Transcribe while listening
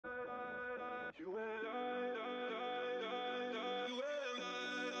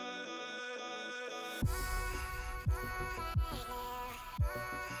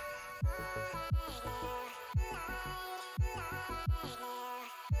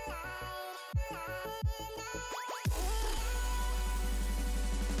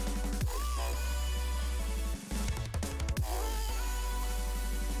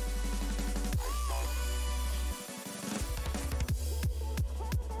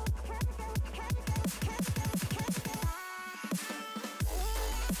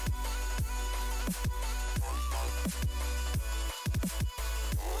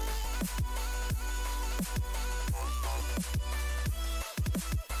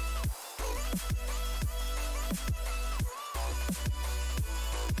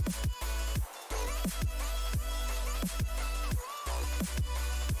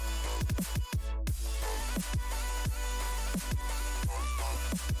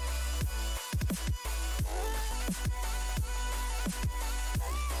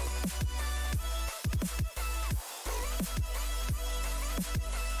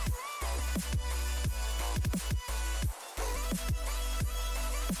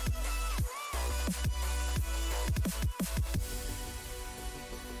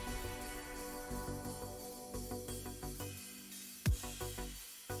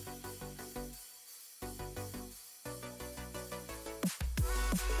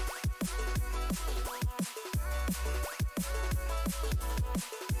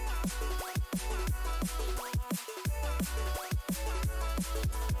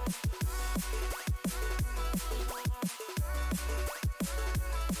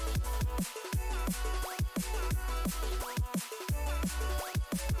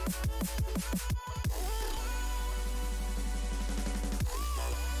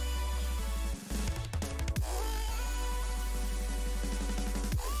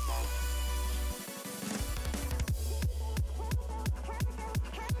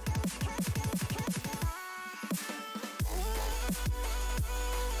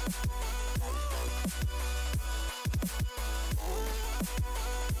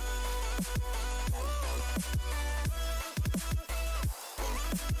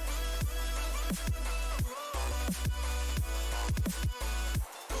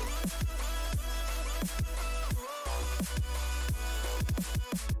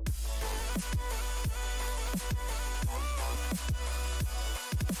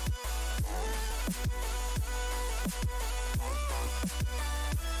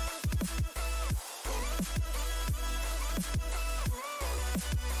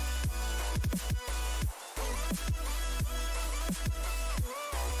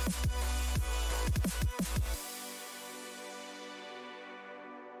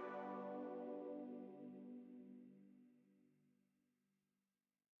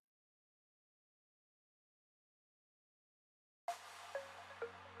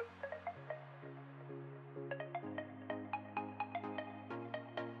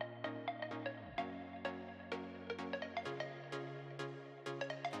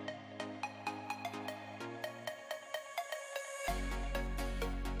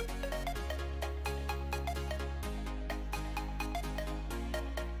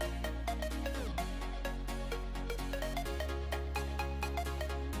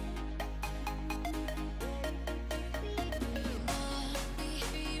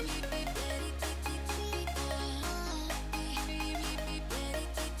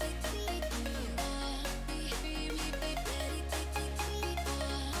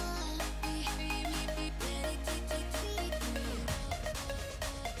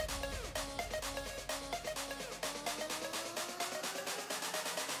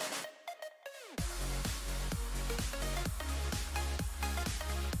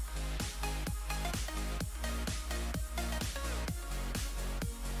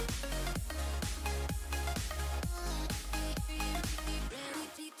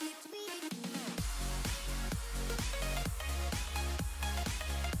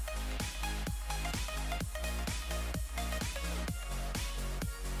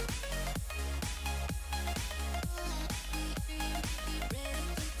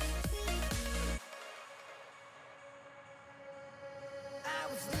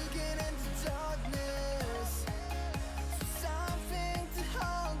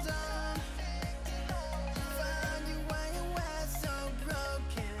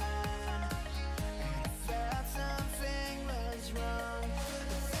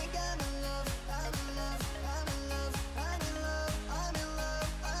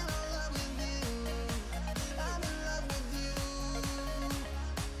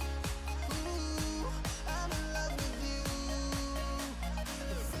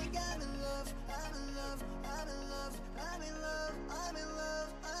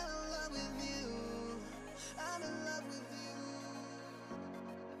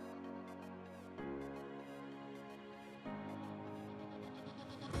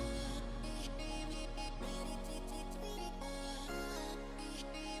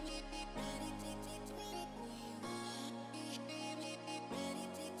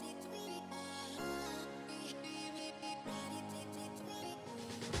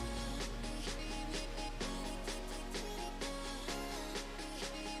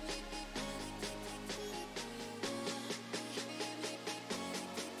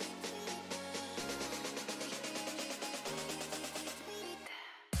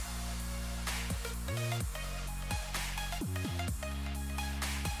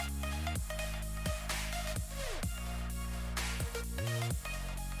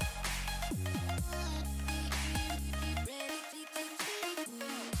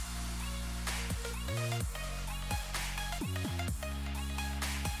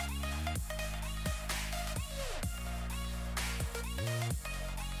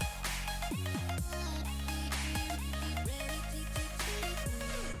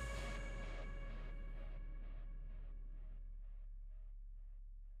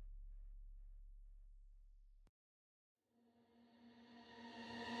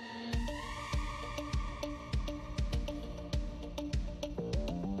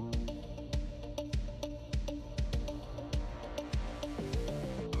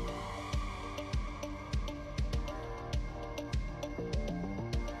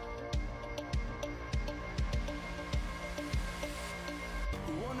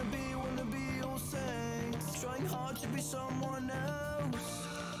heart to be someone else.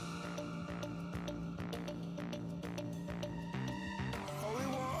 All we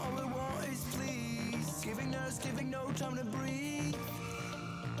want is please, giving us, giving no time to breathe.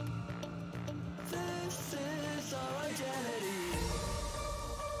 This is our identity.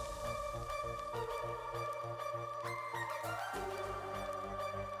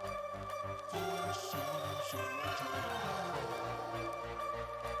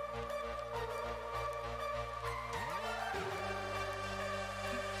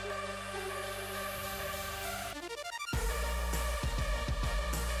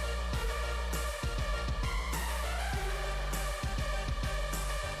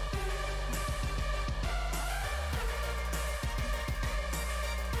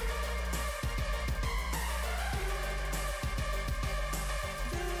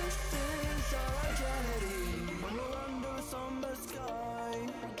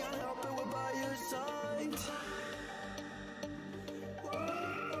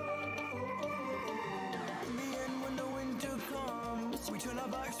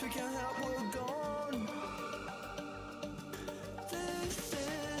 We can't help, we're gone. This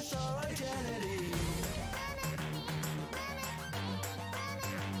is our identity.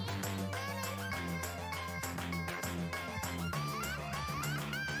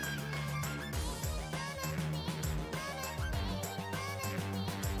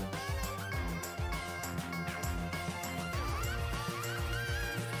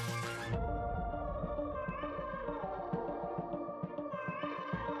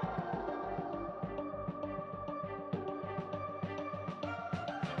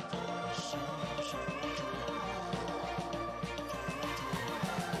 Show.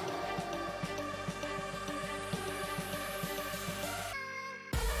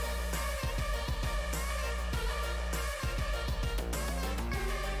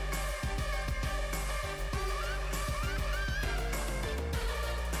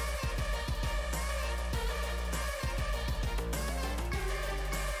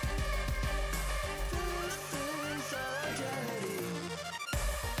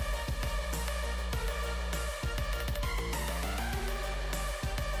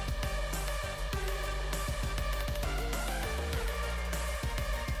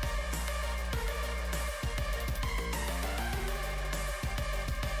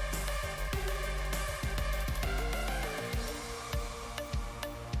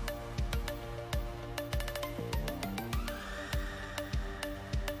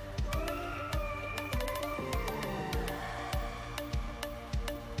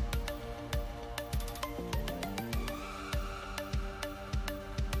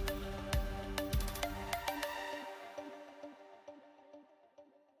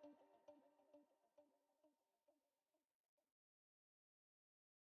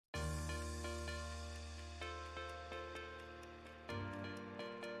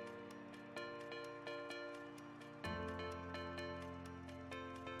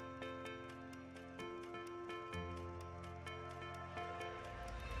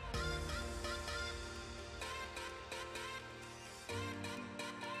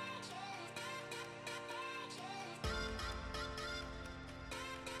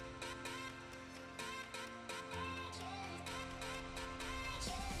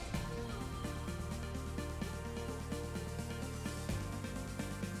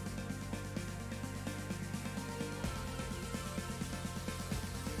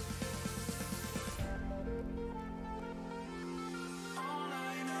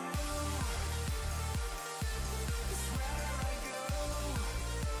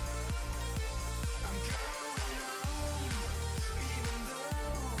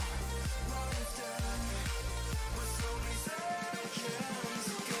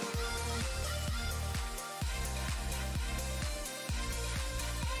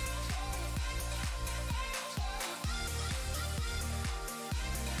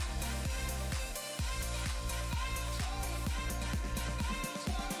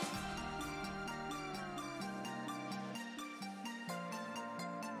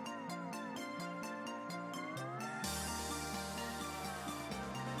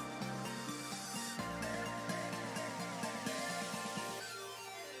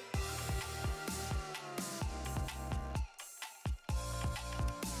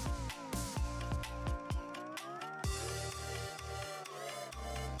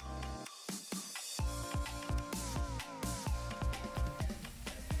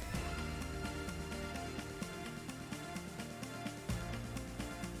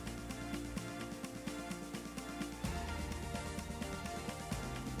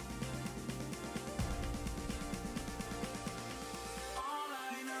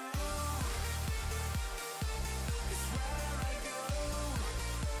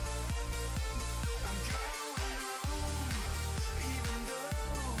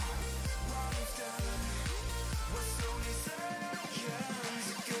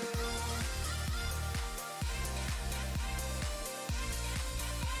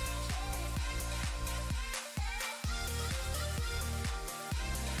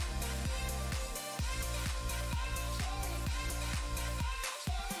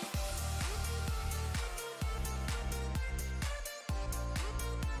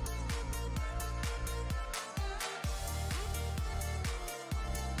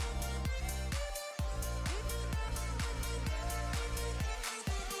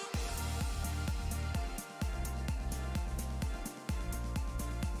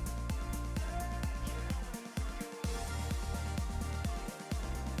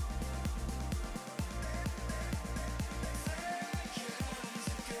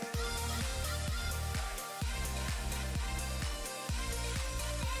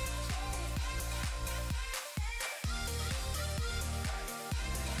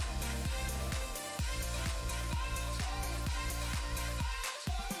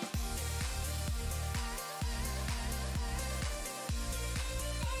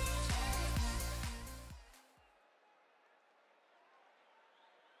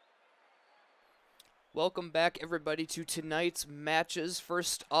 Welcome back, everybody, to tonight's matches.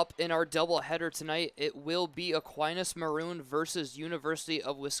 First up in our doubleheader tonight, it will be Aquinas Maroon versus University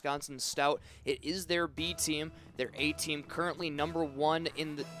of Wisconsin-Stout. It is their B team, their A team, currently number 1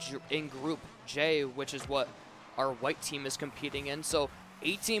 in Group J, which is what our white team is competing in. So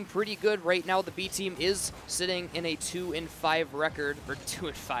A team pretty good right now. The B team is sitting in a 2-5 record, or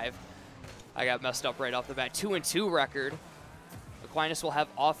 2-5. I got messed up right off the bat. 2-2 record. Aquinas will have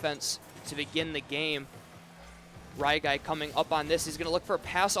offense to begin the game. Guy coming up on this. He's going to look for a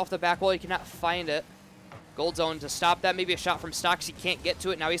pass off the back wall. He cannot find it. Gold zone to stop that. Maybe a shot from Stocks. He can't get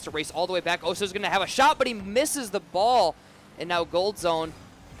to it. Now he has to race all the way back. Oso's going to have a shot, but he misses the ball. And now Gold zone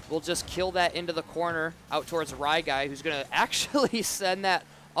will just kill that into the corner out towards Guy, who's going to actually send that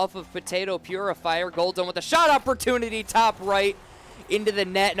off of Potato Purifier. Gold zone with a shot opportunity, top right into the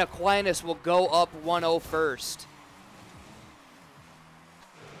net, and Aquinas will go up 1-0 first.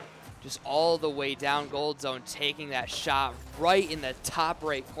 Just all the way down Gold zone, taking that shot right in the top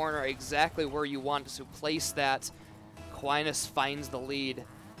right corner, exactly where you want to place that. Aquinas finds the lead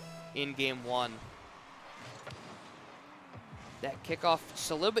in game 1. That kickoff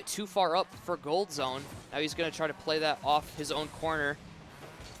just a little bit too far up for Gold zone. Now he's going to try to play that off his own corner.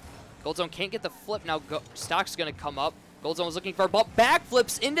 Gold zone can't get the flip. Now Stock's going to come up. Gold zone was looking for a bump.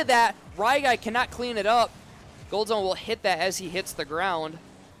 Backflips into that. Guy cannot clean it up. Gold zone will hit that as he hits the ground.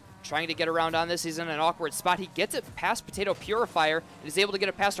 Trying to get around on this. He's in an awkward spot. He gets it past Potato Purifier and is able to get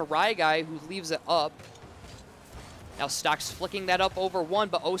it past a Guy who leaves it up. Now Stock's flicking that up over one,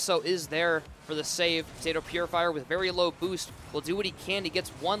 but Oso is there for the save. Potato Purifier with very low boost will do what he can. He gets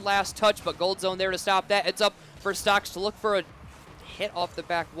one last touch, but Gold zone there to stop that. It's up for Stocks to look for a hit off the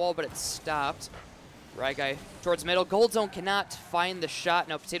back wall, but it's stopped. Guy towards middle. Gold zone cannot find the shot.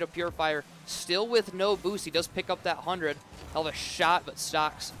 Now Potato Purifier still with no boost. He does pick up that 100. Hell of a shot, but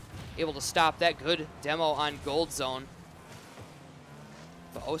Stocks able to stop that. Good demo on Gold zone.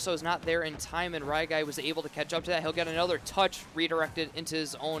 But Oso's not there in time, and Guy was able to catch up to that. He'll get another touch redirected into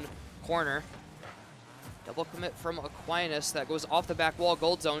his own corner. Double commit from Aquinas. That goes off the back wall.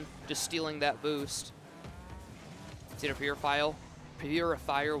 Gold zone just stealing that boost. Potato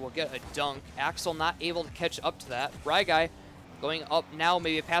Purifier will get a dunk. Axel not able to catch up to that. Guy going up now.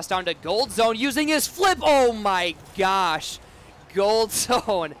 Maybe a pass down to Gold zone using his flip. Oh my gosh. Gold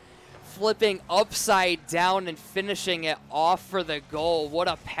zone flipping upside down and finishing it off for the goal. What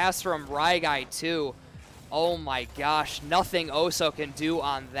a pass from Guy too. Oh my gosh, nothing Oso can do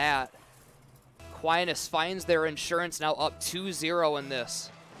on that. Aquinas finds their insurance, now up 2-0 in this.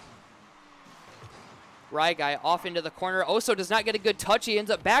 Guy off into the corner. Oso does not get a good touch. He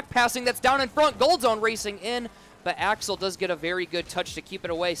ends up back passing. That's down in front. Gold zone racing in, but Axel does get a very good touch to keep it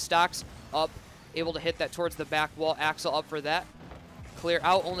away. Stocks up, able to hit that towards the back wall. Axel up for that. Clear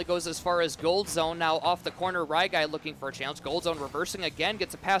out only goes as far as Gold zone. Now off the corner, Guy looking for a chance. Gold zone reversing again,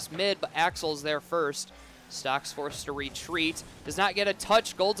 gets a pass mid, but Axel's there first. Stocks forced to retreat. Does not get a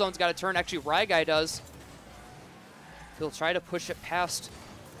touch. Gold zone's got a turn. Actually, Guy does. He'll try to push it past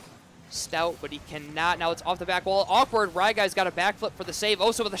Stout, but he cannot. Now it's off the back wall. Awkward. Guy's got a backflip for the save.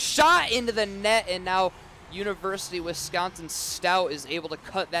 Oso with a shot into the net, and now University Wisconsin-Stout is able to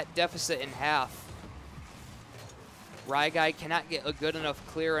cut that deficit in half. Guy cannot get a good enough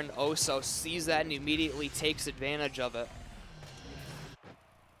clear, and Oso sees that and immediately takes advantage of it.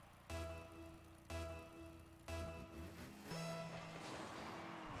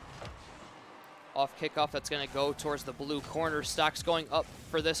 Off kickoff, that's going to go towards the blue corner. Stocks going up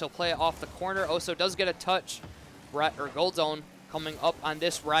for this. He'll play it off the corner. Oso does get a touch. Gold zone coming up on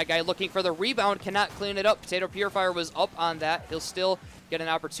this. Guy looking for the rebound, cannot clean it up. Potato Purifier was up on that. He'll still get an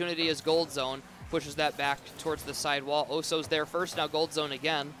opportunity as Gold zone pushes that back towards the side wall. Oso's there first, now Gold zone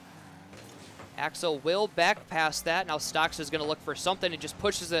again. Axel will back past that. Now Stocks is going to look for something and just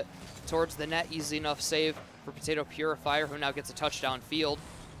pushes it towards the net. Easy enough save for Potato Purifier, who now gets a touchdown field.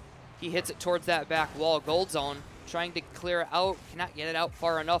 He hits it towards that back wall. Gold zone trying to clear it out. Cannot get it out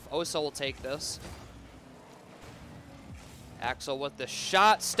far enough. Oso will take this. Axel with the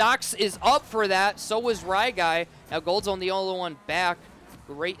shot. Stocks is up for that. So was Guy. Now Gold zone the only one back.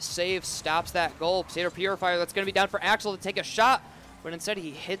 Great save, stops that goal. Potato Purifier, that's going to be down for Axel to take a shot, but instead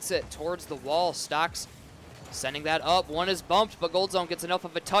he hits it towards the wall. Stocks sending that up. One is bumped, but Gold zone gets enough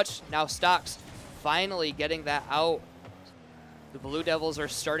of a touch. Now Stocks finally getting that out. The Blue Devils are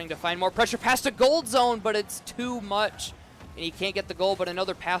starting to find more pressure. Pass to Gold zone, but it's too much, and he can't get the goal, but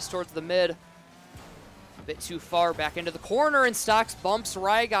another pass towards the mid. A bit too far back into the corner, and Stocks bumps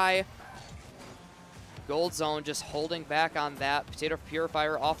Guy. Gold zone just holding back on that. Potato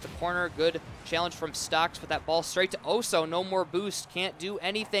Purifier off the corner. Good challenge from Stocks, but that ball straight to Oso. No more boost. Can't do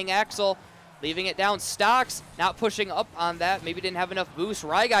anything. Axel leaving it down. Stocks not pushing up on that. Maybe didn't have enough boost.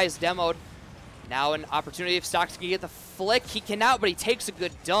 Guy's demoed. Now an opportunity if Stocks can get the flick. He cannot, but he takes a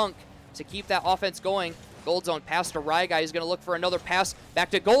good dunk to keep that offense going. Gold Zone pass to Guy. He's going to look for another pass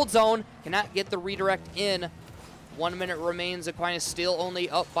back to Gold Zone. Cannot get the redirect in. 1 minute remains. Aquinas still only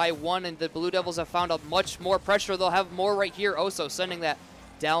up by 1, and the Blue Devils have found out much more pressure. They'll have more right here. Oso sending that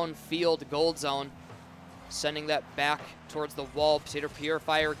downfield Gold Zone. Sending that back towards the wall. Potato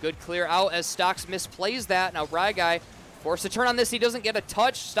Purifier, good clear out as Stocks misplays that. Now Guy forced to turn on this. He doesn't get a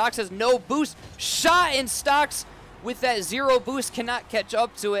touch. Stocks has no boost. Shot, and Stocks with that 0 boost cannot catch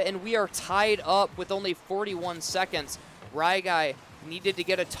up to it, and we are tied up with only 41 seconds. Guy needed to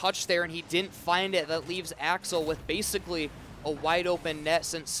get a touch there, and he didn't find it. That leaves Axel with basically a wide open net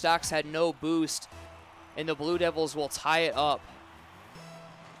since Stocks had no boost, and the Blue Devils will tie it up.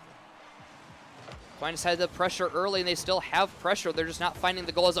 Aquinas had the pressure early, and they still have pressure. They're just not finding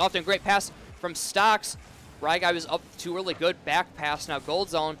the goal as often. Great pass from Stocks. Guy was up too early. Good back pass. Now Gold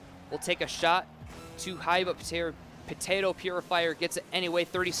Zone will take a shot. Too high, but Potato Purifier gets it anyway.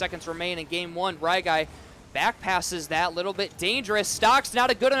 30 seconds remain in game 1. Guy back passes that. Little bit dangerous. Stocks not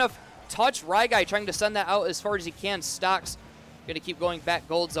a good enough touch. Guy trying to send that out as far as he can. Stocks going to keep going back.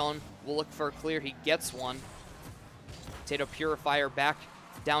 Gold Zone will look for a clear. He gets one. Potato Purifier back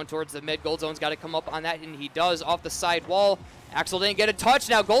down towards the mid. Gold Zone's got to come up on that, and he does off the side wall. Axel didn't get a touch.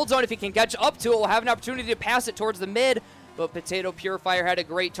 Now Gold Zone, if he can catch up to it, will have an opportunity to pass it towards the mid, but Potato Purifier had a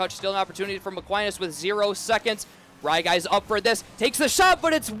great touch. Still an opportunity from Aquinas with 0 seconds. Guy's up for this. Takes the shot,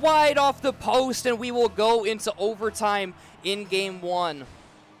 but it's wide off the post, and we will go into overtime in game 1.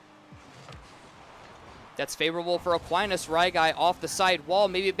 That's favorable for Aquinas. Guy off the side wall.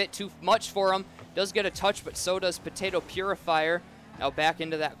 Maybe a bit too much for him. Does get a touch, but so does Potato Purifier. Now back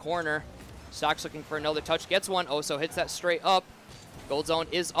into that corner. Stocks looking for another touch. Gets one. Oso hits that straight up. Gold Zone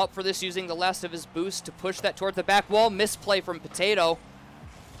is up for this, using the last of his boost to push that towards the back wall. Misplay from Potato.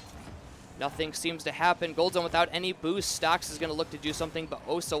 Nothing seems to happen. Gold Zone without any boost. Stocks is going to look to do something, but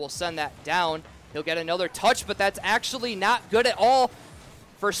Oso will send that down. He'll get another touch, but that's actually not good at all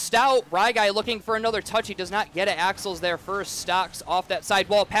for Stout. Guy looking for another touch. He does not get it. Axel's there first. Stocks off that side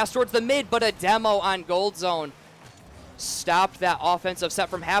wall. Pass towards the mid, but a demo on Gold Zone stopped that offensive set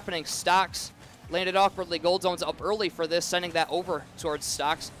from happening. Stocks landed awkwardly. Gold Zone's up early for this, sending that over towards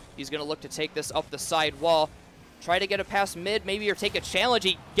Stocks. He's going to look to take this up the side wall. Try to get it past mid, maybe, or take a challenge.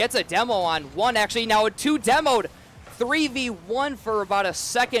 He gets a demo on 1, actually. Now a 2 demoed. 3v1 for about a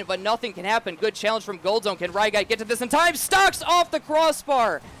second, but nothing can happen. Good challenge from Gold Zone. Can Guy get to this in time? Stocks off the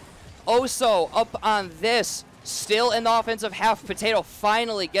crossbar. Oso up on this. Still in the offensive half. Potato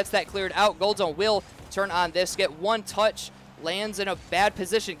finally gets that cleared out. Gold Zone will turn on this, get 1 touch, lands in a bad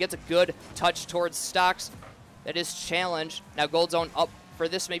position, gets a good touch towards Stocks. That is challenged. Now Gold Zone up for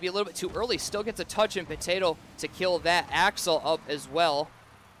this, maybe a little bit too early. Still gets a touch in Potato to kill that. Axel up as well.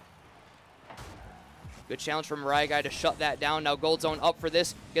 Good challenge from Guy to shut that down. Now Gold Zone up for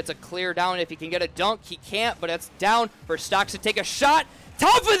this, gets a clear down. If he can get a dunk, he can't, but it's down for Stocks to take a shot.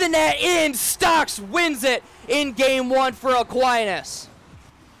 Top of the net in. Stocks wins it in game 1 for Aquinas.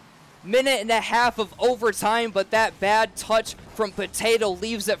 Minute and a half of overtime, but that bad touch from Potato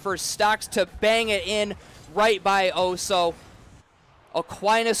leaves it for Stocks to bang it in right by Oso.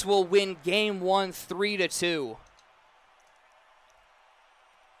 Aquinas will win game 1 3-2.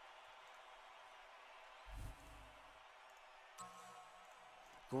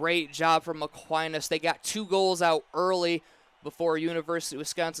 Great job from Aquinas. They got 2 goals out early before University of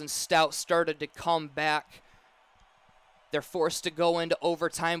Wisconsin-Stout started to come back. They're forced to go into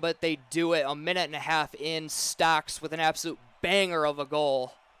overtime, but they do it. A minute and a half in. Stocks with an absolute banger of a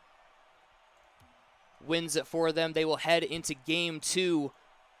goal wins it for them. They will head into game 2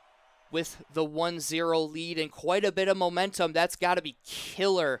 with the 1-0 lead and quite a bit of momentum. That's got to be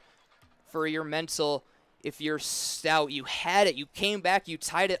killer for your mental if you're Stout. You had it. You came back. You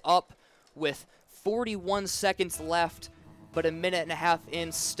tied it up with 41 seconds left, but a minute and a half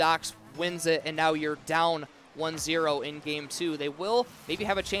in, Stocks wins it, and now you're down 1-0 in game 2. They will maybe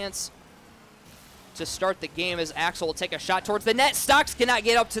have a chance to start the game as Axel will take a shot towards the net. Stocks cannot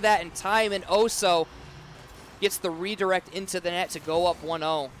get up to that in time, and Oso gets the redirect into the net to go up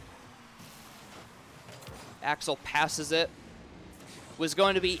 1-0. Axel passes it. Was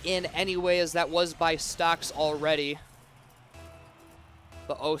going to be in anyway, as that was by Stocks already.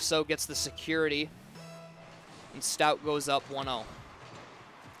 But Oso gets the security, and Stout goes up 1-0.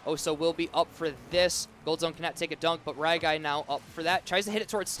 Oso will be up for this. Gold Zone cannot take a dunk, but Guy now up for that. Tries to hit it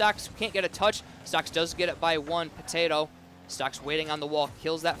towards Stocks, who can't get a touch. Stocks does get it by 1. Potato. Stocks waiting on the wall.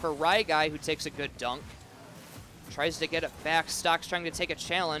 Kills that for Guy, who takes a good dunk. Tries to get it back. Stocks trying to take a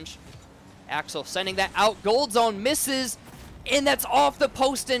challenge. Axel sending that out. Gold Zone misses, and that's off the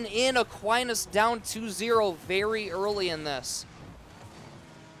post and in. Aquinas down 2-0 very early in this.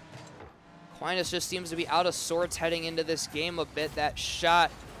 Aquinas just seems to be out of sorts heading into this game a bit. That shot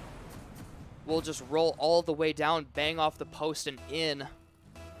will just roll all the way down, bang off the post and in.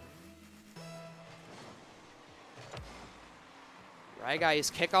 Guy's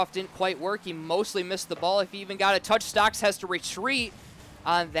kickoff didn't quite work. He mostly missed the ball. If he even got a touch, Stocks has to retreat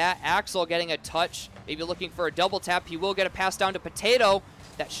on that. Axel getting a touch, maybe looking for a double tap. He will get a pass down to Potato.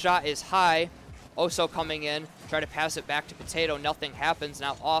 That shot is high. Oso coming in, try to pass it back to Potato. Nothing happens.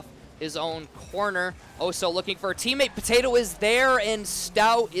 Now off his own corner. Oso looking for a teammate. Potato is there, and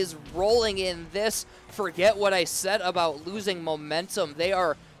Stout is rolling in this. Forget what I said about losing momentum. They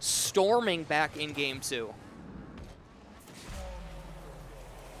are storming back in game 2.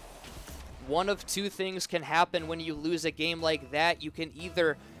 One of two things can happen when you lose a game like that. You can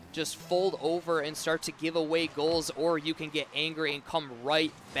either just fold over and start to give away goals, or you can get angry and come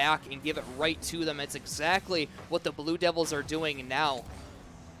right back and give it right to them. It's exactly what the Blue Devils are doing now.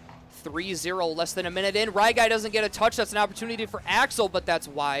 3-0, less than a minute in. Guy doesn't get a touch. That's an opportunity for Axel, but that's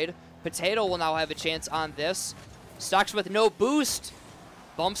wide. Potato will now have a chance on this. Stocks with no boost.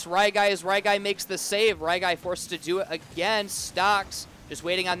 Bumps Guy as Guy makes the save. Guy forced to do it again. Stocks just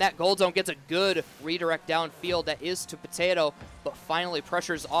waiting on that. Gold Zone gets a good redirect downfield. That is to Potato, but finally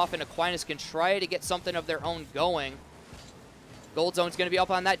pressure's off, and Aquinas can try to get something of their own going. Gold Zone's going to be up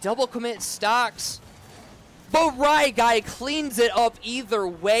on that. Double commit Stocks. But Guy cleans it up either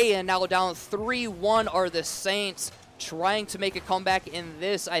way, and now down 3-1 are the Saints, trying to make a comeback in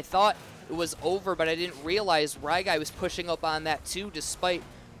this. I thought it was over, but I didn't realize Guy was pushing up on that too, despite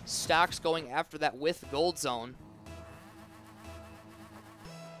Stocks going after that with Gold Zone.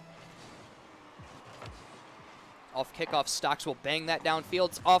 Off kickoff, Stocks will bang that downfield.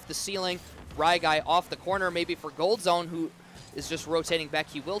 It's off the ceiling. Guy off the corner, maybe for Gold Zone, who is just rotating back.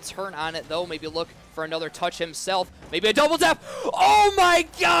 He will turn on it, though. Maybe look for another touch himself. Maybe a double tap. Oh, my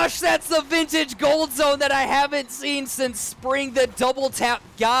gosh. That's the vintage Gold Zone that I haven't seen since spring. The double tap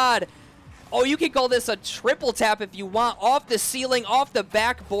god. Oh, you can call this a triple tap if you want. Off the ceiling, off the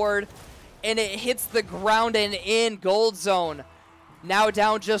backboard, and it hits the ground and in. Gold Zone now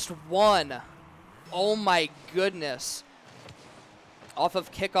down just 1. Oh, my goodness. Off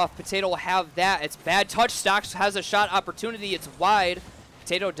of kickoff, Potato will have that. It's bad touch. Stocks has a shot opportunity. It's wide.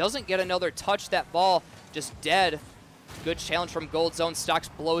 Potato doesn't get another touch. That ball just dead. Good challenge from Gold Zone. Stocks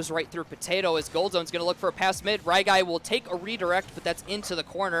blows right through Potato as Gold Zone's going to look for a pass mid. Guy will take a redirect, but that's into the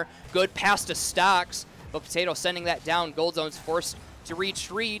corner. Good pass to Stocks, but Potato sending that down. Gold Zone's forced to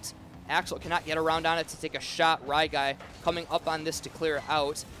retreat. Axel cannot get around on it to take a shot. Guy coming up on this to clear it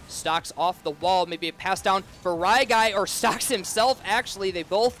out. Stocks off the wall. Maybe a pass down for Guy, or Stocks himself. Actually, they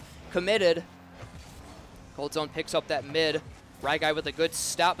both committed. Gold Zone picks up that mid. Guy with a good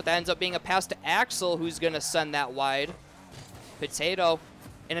stop, but that ends up being a pass to Axel, who's going to send that wide. Potato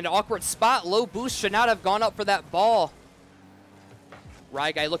in an awkward spot. Low boost, should not have gone up for that ball.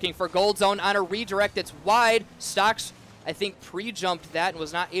 Guy looking for Gold Zone on a redirect. It's wide. Stocks, I think, pre-jumped that and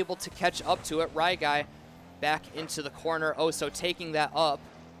was not able to catch up to it. Guy back into the corner. Oso taking that up.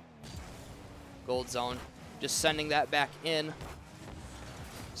 Gold Zone just sending that back in.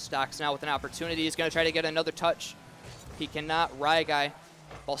 Stocks now with an opportunity. He's going to try to get another touch. He cannot. Guy,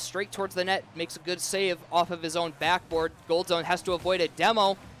 ball straight towards the net, makes a good save off of his own backboard. Gold Zone has to avoid a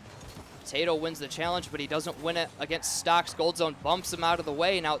demo. Potato wins the challenge, but he doesn't win it against Stocks. Gold Zone bumps him out of the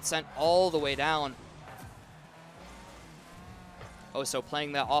way. Now it's sent all the way down. Oso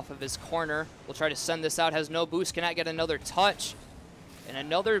playing that off of his corner. Will try to send this out. Has no boost. Cannot get another touch. And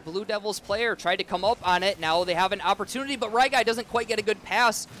another Blue Devils player tried to come up on it. Now they have an opportunity, but Guy doesn't quite get a good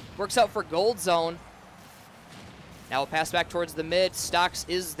pass. Works out for Gold Zone. Now a pass back towards the mid. Stocks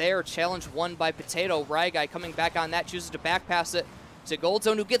is there. Challenge won by Potato. Guy coming back on that. Chooses to back pass it to Gold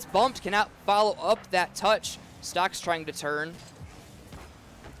Zone, who gets bumped. Cannot follow up that touch. Stocks trying to turn.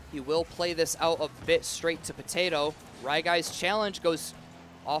 He will play this out a bit straight to Potato. Guy's challenge goes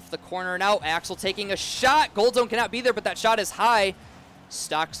off the corner now. Axel taking a shot. Gold Zone cannot be there, but that shot is high.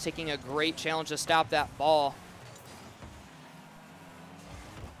 Stocks taking a great challenge to stop that ball.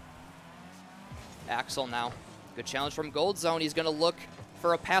 Axel now. Good challenge from Gold Zone. He's going to look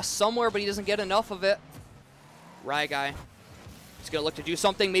for a pass somewhere, but he doesn't get enough of it. Guy. He's going to look to do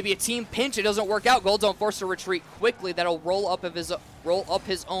something. Maybe a team pinch. It doesn't work out. Gold Zone forced to retreat quickly. That'll roll up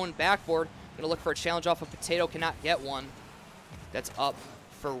his own backboard. Going to look for a challenge off of Potato. Cannot get one. That's up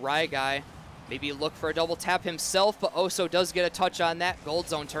for Guy. Maybe look for a double tap himself, but Oso does get a touch on that. Gold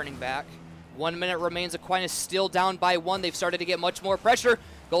Zone turning back. 1 minute remains. Aquinas still down by 1. They've started to get much more pressure.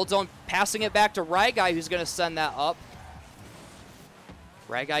 Gold Zone passing it back to Ryguy, who's going to send that up.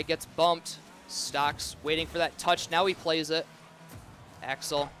 Ryguy gets bumped. Stocks waiting for that touch. Now he plays it.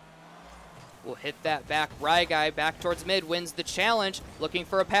 Axel will hit that back. Ryguy back towards mid, wins the challenge. Looking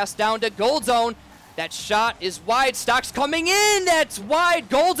for a pass down to Gold Zone. That shot is wide. Stocks coming in. That's wide.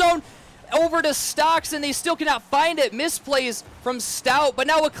 Gold Zone over to Stocks, and they still cannot find it. Misplays from Stout, but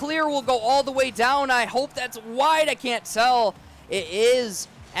now a clear will go all the way down. I hope that's wide. I can't tell. It is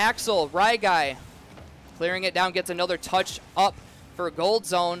Axel. Ryguy clearing it down, gets another touch up for Gold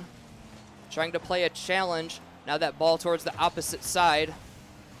Zone. Trying to play a challenge. Now that ball towards the opposite side.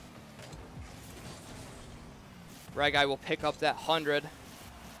 Ryguy will pick up that 100.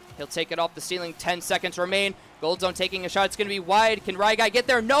 He'll take it off the ceiling. 10 seconds remain. Gold Zone taking a shot. It's going to be wide. Can Ryguy get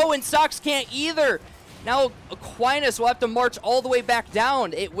there? No, and Stocks can't either. Now Aquinas will have to march all the way back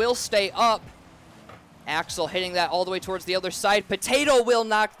down. It will stay up. Axel hitting that all the way towards the other side. Potato will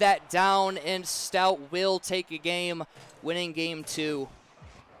knock that down, and Stout will take a game, winning game 2.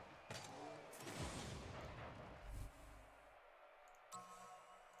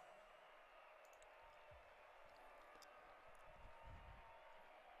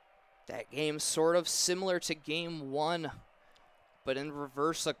 That game sort of similar to game 1, but in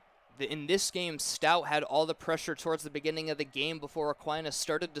reverse. In this game, Stout had all the pressure towards the beginning of the game before Aquinas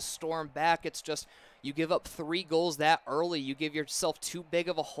started to storm back. It's just you give up 3 goals that early. You give yourself too big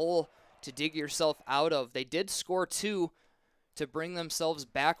of a hole to dig yourself out of. They did score 2 to bring themselves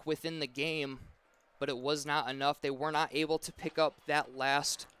back within the game, but it was not enough. They were not able to pick up that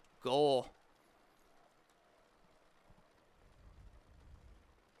last goal.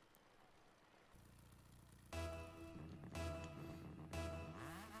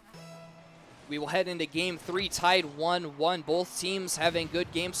 We will head into game 3 tied 1-1. Both teams having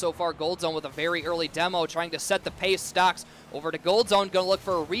good games so far. Gold Zone with a very early demo trying to set the pace. Stocks over to Gold Zone. Going to look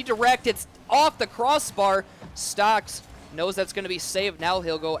for a redirect. It's off the crossbar. Stocks knows that's going to be saved. Now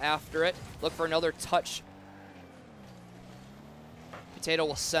he'll go after it. Look for another touch. Potato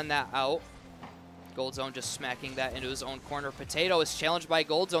will send that out. Gold Zone just smacking that into his own corner. Potato is challenged by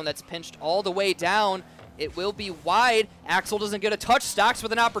Gold Zone. That's pinched all the way down. It will be wide. Axel doesn't get a touch. Stocks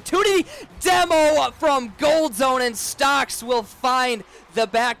with an opportunity. Demo from Gold Zone, and Stocks will find the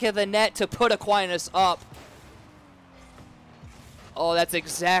back of the net to put Aquinas up. Oh, that's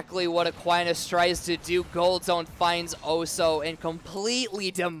exactly what Aquinas tries to do. Gold Zone finds Oso and completely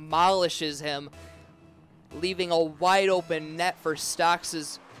demolishes him, leaving a wide open net for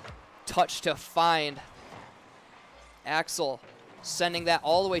Stocks' touch to find. Axel sending that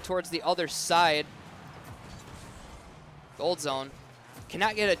all the way towards the other side. Gold Zone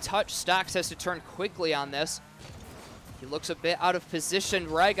cannot get a touch. Stocks has to turn quickly on this. He looks a bit out of position.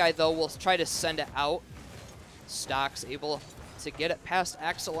 Ryguy, though, will try to send it out. Stocks able to get it past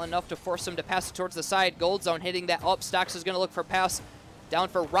Axel enough to force him to pass it towards the side. Gold Zone hitting that up. Stocks is going to look for pass down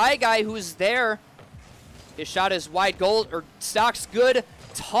for Ryguy, who's there. His shot is wide. Stocks, good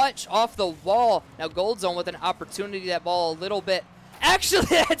touch off the wall. Now Gold Zone with an opportunity. That ball a little bit. Actually,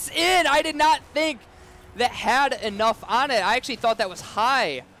 that's in. I did not think that had enough on it. I actually thought that was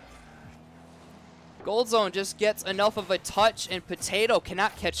high. Gold Zone just gets enough of a touch, and Potato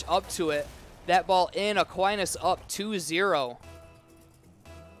cannot catch up to it. That ball in. Aquinas up 2-0.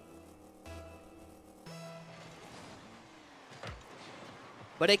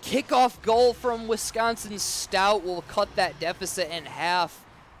 But a kickoff goal from Wisconsin-Stout will cut that deficit in half.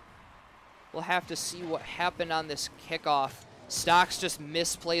 We'll have to see what happened on this kickoff. Stocks just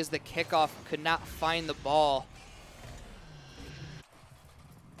misplays the kickoff, could not find the ball.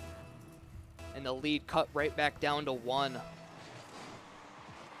 And the lead cut right back down to 1.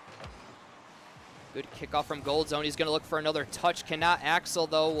 Good kickoff from Gold Zone. He's going to look for another touch. Cannot. Axel,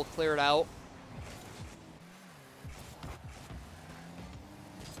 though, will clear it out.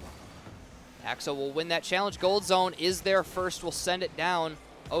 Axel will win that challenge. Gold Zone is there first. Will send it down.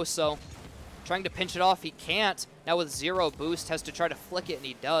 Oso trying to pinch it off. He can't. Now with 0 boost, has to try to flick it, and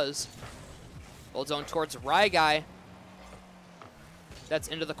he does. Gold Zone towards Ryguy. That's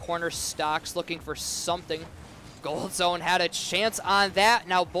into the corner. Stocks looking for something. Gold Zone had a chance on that.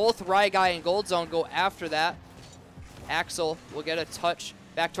 Now both Ryguy and Gold Zone go after that. Axel will get a touch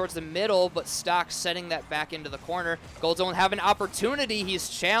back towards the middle, but Stocks setting that back into the corner. Gold Zone have an opportunity. He's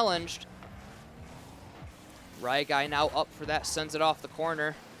challenged. Ryguy now up for that, sends it off the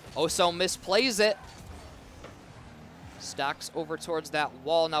corner. Oso misplays it. Stocks over towards that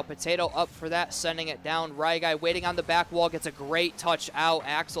wall. Now Potato up for that, sending it down. Ryguy waiting on the back wall, gets a great touch out.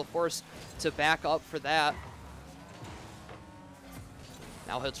 Axel forced to back up for that.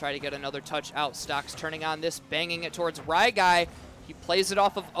 Now he'll try to get another touch out. Stocks turning on this, banging it towards Ryguy. He plays it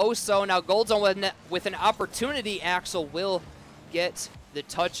off of Oso. Now Gold Zone with an opportunity. Axel will get the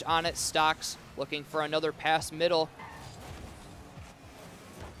touch on it. Stocks looking for another pass middle.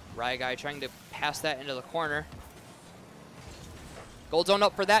 Guy trying to pass that into the corner. Gold Zone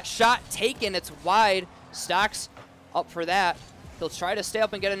up for that shot. Taken. It's wide. Stocks up for that. He'll try to stay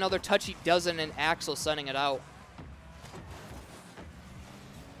up and get another touch. He doesn't, and Axel sending it out.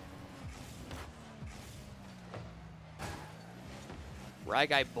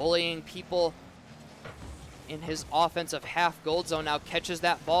 Guy bullying people in his offensive half. Gold Zone now catches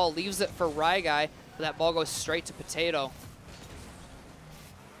that ball, leaves it for Guy. That ball goes straight to Potato.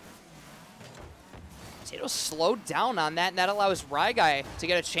 Potato slowed down on that, and that allows Guy to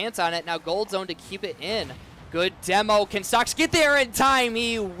get a chance on it. Now Gold Zone to keep it in. Good demo. Can Stocks get there in time?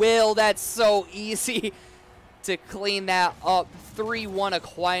 He will. That's so easy to clean that up. 3-1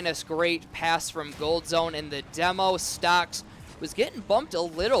 Aquinas. Great pass from Gold Zone in the demo. Stocks was getting bumped a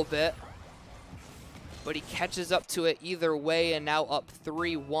little bit, but he catches up to it either way, and now up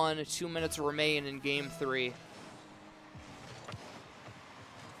 3-1. 2 minutes remain in game 3.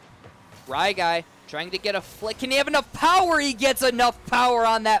 Guy trying to get a flick. Can he have enough power? He gets enough power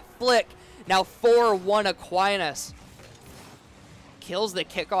on that flick. Now 4-1 Aquinas. Kills the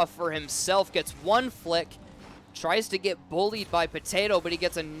kickoff for himself, gets one flick, tries to get bullied by Potato, but he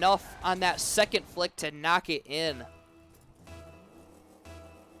gets enough on that second flick to knock it in.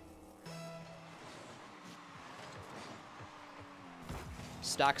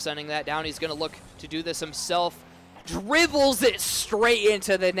 Stock sending that down. He's going to look to do this himself. Dribbles it straight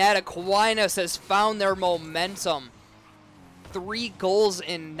into the net. Aquinas has found their momentum. 3 goals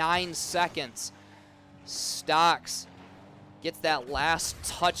in 9 seconds. Stocks gets that last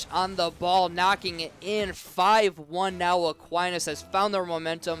touch on the ball, knocking it in. 5-1 now. Aquinas has found their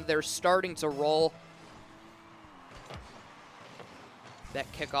momentum. They're starting to roll. That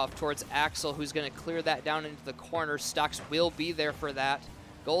kickoff towards Axel, who's going to clear that down into the corner. Stocks will be there for that.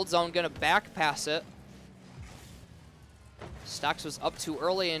 Gold Zone going to back pass it. Stocks was up too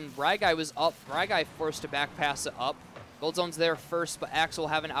early, and Guy was up. Guy forced to back pass it up. Gold Zone's there first, but Axel will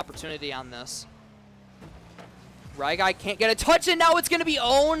have an opportunity on this. Guy can't get a touch, and now it's going to be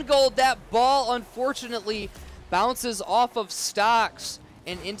own goal. That ball, unfortunately, bounces off of Stocks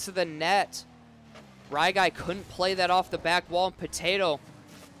and into the net. Guy couldn't play that off the back wall, and Potato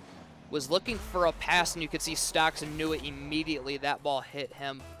was looking for a pass, and you could see Stocks knew it immediately. That ball hit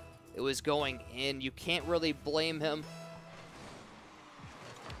him. It was going in. You can't really blame him.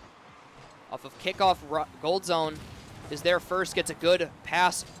 Off of kickoff, Gold Zone is there first, gets a good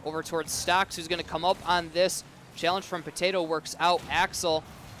pass over towards Stocks, who's going to come up on this. Challenge from Potato works out. Axel,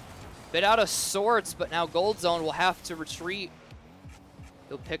 bit out of sorts, but now Gold Zone will have to retreat.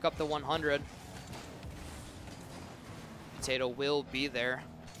 He'll pick up the 100. Potato will be there.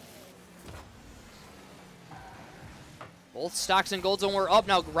 Both Stocks and Gold Zone were up.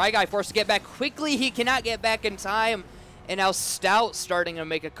 Now Guy forced to get back quickly. He cannot get back in time. And now Stout starting to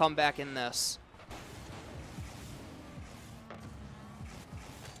make a comeback in this.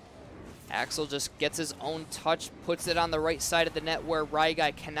 Axel just gets his own touch, puts it on the right side of the net where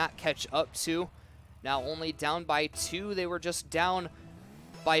Guy cannot catch up to. Now only down by 2. They were just down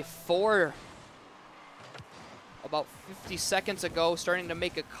by 4 about 50 seconds ago, starting to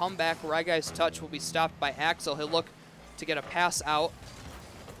make a comeback. Guy's touch will be stopped by Axel. He'll look to get a pass out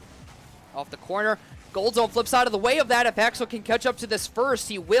off the corner. Gold Zone flips out of the way of that. If Axel can catch up to this first,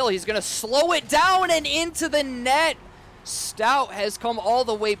 he will. He's going to slow it down and into the net. Stout has come all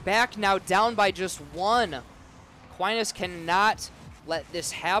the way back, now down by just 1. Aquinas cannot let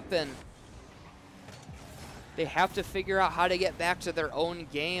this happen. They have to figure out how to get back to their own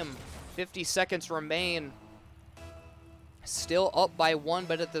game. 50 seconds remain. Still up by 1,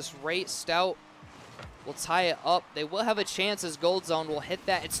 but at this rate, Stout will tie it up. They will have a chance as Gold Zone will hit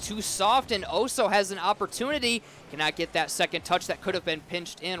that. It's too soft, and Oso has an opportunity. Cannot get that second touch. That could have been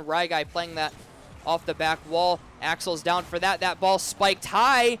pinched in. Guy playing that off the back wall. Axel's down for that. That ball spiked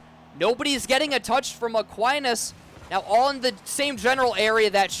high. Nobody's getting a touch from Aquinas. Now all in the same general area.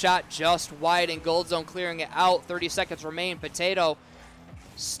 That shot just wide, and Gold Zone clearing it out. 30 seconds remain. Potato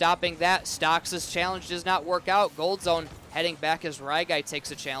stopping that. Stocks' challenge does not work out. Gold Zone heading back as Guy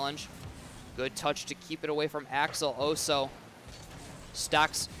takes a challenge. Good touch to keep it away from Axel. Oso.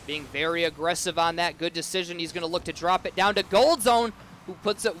 Stocks being very aggressive on that. Good decision. He's going to look to drop it down to Gold Zone, who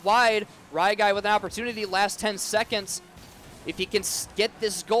puts it wide. Guy with an opportunity. Last 10 seconds. If he can get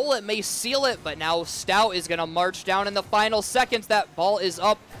this goal, it may seal it. But now Stout is going to march down in the final seconds. That ball is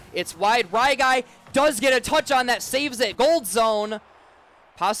up. It's wide. Guy does get a touch on that. Saves it. Gold Zone.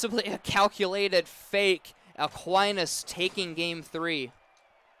 Possibly a calculated fake Aquinas taking game 3.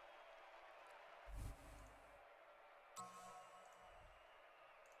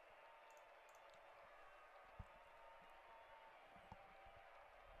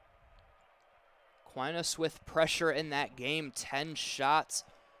 Aquinas with pressure in that game, 10 shots,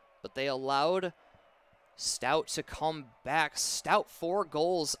 but they allowed Stout to come back. Stout 4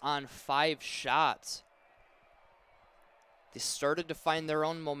 goals on 5 shots. They started to find their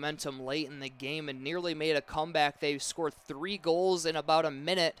own momentum late in the game and nearly made a comeback. They scored 3 goals in about a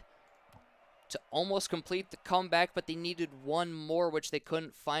minute to almost complete the comeback, but they needed 1 more, which they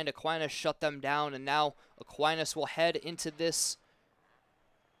couldn't find. Aquinas shut them down, and now Aquinas will head into this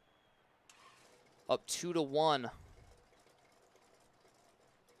up 2-1.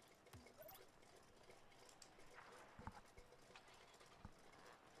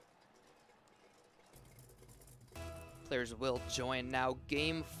 Players will join now.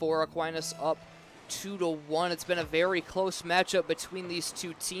 Game 4, Aquinas up 2-1. It's been a very close matchup between these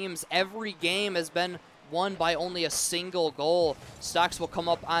two teams. Every game has been won by only a single goal. Stocks will come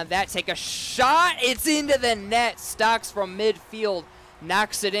up on that, take a shot. It's into the net. Stocks from midfield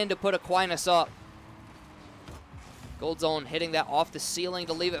knocks it in to put Aquinas up. Gold Zone hitting that off the ceiling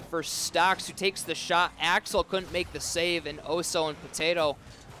to leave it for Stocks, who takes the shot. Axel couldn't make the save, and Oso and Potato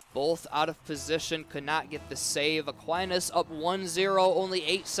both out of position, could not get the save. Aquinas up 1-0, only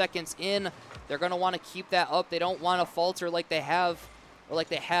 8 seconds in. They're going to want to keep that up. They don't want to falter like they have, or like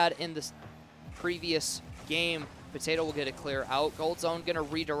they had in this previous game. Potato will get it clear out. Gold Zone going to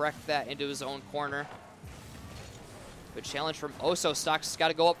redirect that into his own corner. Good challenge from Oso. Stocks has got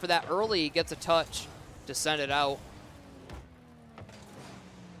to go up for that early. He gets a touch to send it out.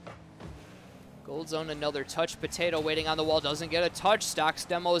 Gold Zone, another touch. Potato waiting on the wall, doesn't get a touch. Stocks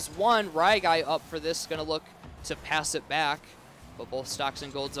demos 1. Ryguy up for this, going to look to pass it back. But both Stocks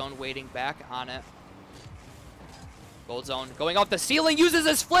and Gold Zone waiting back on it. Gold Zone going off the ceiling, uses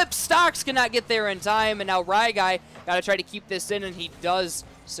his flip. Stocks cannot get there in time, and now Ryguy got to try to keep this in, and he does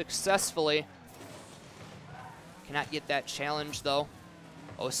successfully. Cannot get that challenge, though.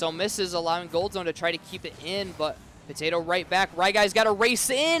 Oso misses, allowing Gold Zone to try to keep it in, but Potato right back. Ryguy's got to race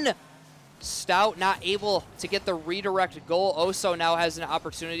in. Stout not able to get the redirect goal. Oso now has an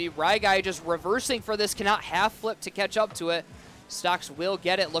opportunity. Ryguy just reversing for this, cannot half flip to catch up to it. Stocks will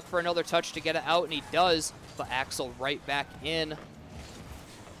get it, look for another touch to get it out, and he does, but Axel right back in.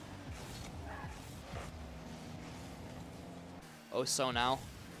 Oso now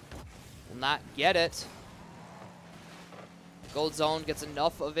will not get it. Gold Zone gets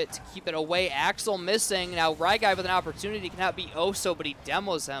enough of it to keep it away. Axel missing. Now Ryguy with an opportunity, cannot beat Oso, but he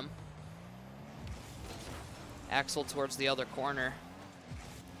demos him. Axel towards the other corner.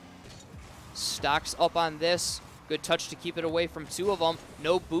 Stocks up on this. Good touch to keep it away from 2 of them.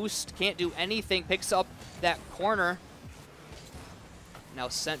 No boost, can't do anything. Picks up that corner. Now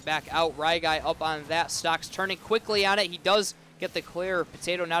sent back out. Ryguy up on that. Stocks turning quickly on it. He does get the clear.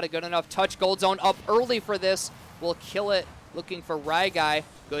 Potato not a good enough touch. Gold Zone up early for this. Will kill it. Looking for Ryguy.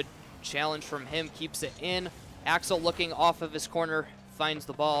 Good challenge from him. Keeps it in. Axel looking off of his corner. Finds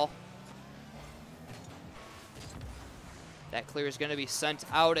the ball. That clear is going to be sent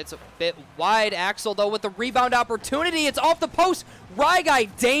out. It's a bit wide. Axel, though, with the rebound opportunity. It's off the post.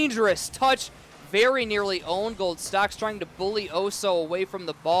 Ryguy, dangerous touch. Very nearly owned. Gold Stocks trying to bully Oso away from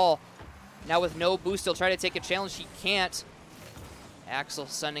the ball. Now with no boost, he'll try to take a challenge. He can't. Axel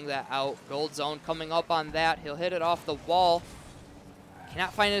sending that out. Gold Zone coming up on that. He'll hit it off the wall.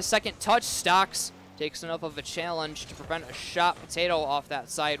 Cannot find a second touch. Stocks takes enough of a challenge to prevent a shot. Potato off that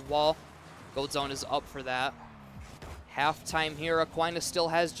side wall. Gold Zone is up for that. Halftime here. Aquinas still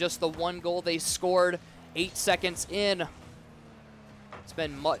has just the 1 goal they scored 8 seconds in. It's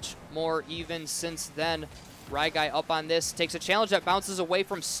been much more even since then. Ryguy up on this. Takes a challenge that bounces away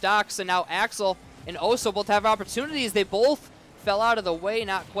from Stocks, and now Axel and Oso both have opportunities. They both fell out of the way.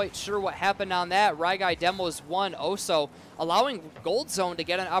 Not quite sure what happened on that. Ryguy demos 1. Oso allowing Gold Zone to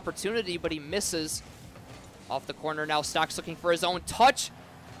get an opportunity, but he misses. Off the corner now. Stocks looking for his own touch.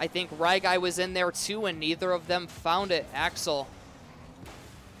 I think Ryguy was in there too, and neither of them found it. Axel.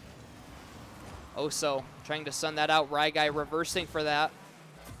 Oso trying to send that out. Ryguy reversing for that.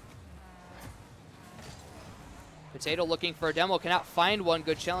 Potato looking for a demo. Cannot find one.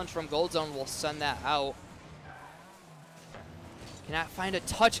 Good challenge from Gold Zone. Will send that out. Cannot find a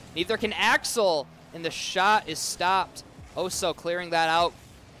touch. Neither can Axel. And the shot is stopped. Oso clearing that out.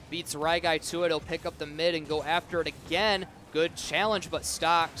 Beats Ryguy to it. He'll pick up the mid and go after it again. Good challenge, but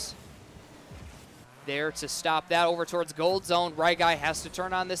Stocks there to stop that. Over towards Gold Zone. Ryguy has to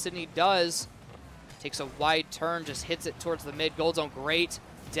turn on this, and he does. Takes a wide turn, just hits it towards the mid. Gold Zone, great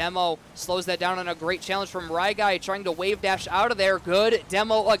Demo slows that down on a great challenge from Ryguy, trying to wave dash out of there. Good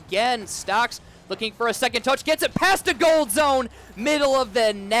Demo again. Stocks looking for a second touch, gets it past the gold zone, middle of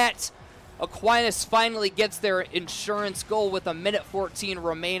the net. Aquinas finally gets their insurance goal with 1:14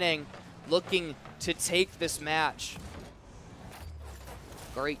 remaining, looking to take this match.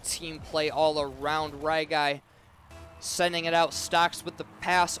 Great team play all around. Ryguy sending it out. Stocks with the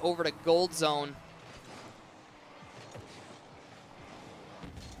pass over to gold zone.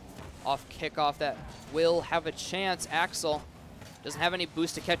 Off kickoff that will have a chance. Axel doesn't have any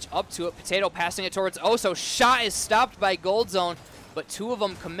boost to catch up to it. Potato passing it towards Oso. Shot is stopped by gold zone, but two of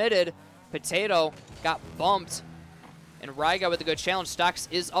them committed. Potato got bumped, and Ryguy with a good challenge. Stocks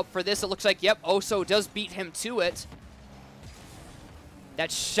is up for this. It looks like, yep, Oso does beat him to it. That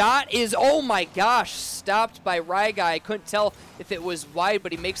shot is, oh my gosh, stopped by Ryguy. I couldn't tell if it was wide,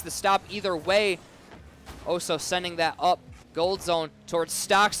 but he makes the stop either way. Oso sending that up. Gold zone towards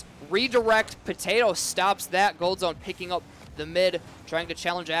Stocks. Redirect. Potato stops that. Gold zone picking up the mid, trying to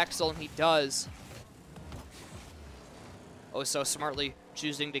challenge Axel, and he does. Oso smartly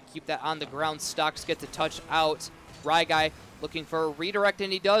choosing to keep that on the ground. Stocks get the touch out. Ryguy looking for a redirect,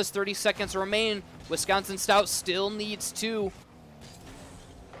 and he does. 30 seconds remain. Wisconsin-Stout still needs two.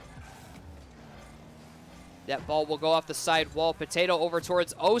 That ball will go off the side wall. Potato over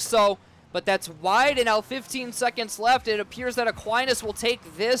towards Oso, but that's wide, and now 15 seconds left. It appears that Aquinas will take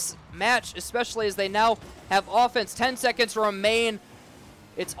this match, especially as they now have offense. 10 seconds remain.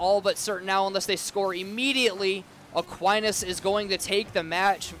 It's all but certain now, unless they score immediately. Aquinas is going to take the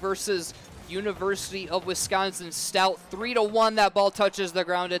match versus University of Wisconsin-Stout. 3-1, that ball touches the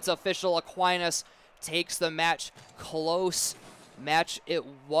ground. It's official. Aquinas takes the match. Close match it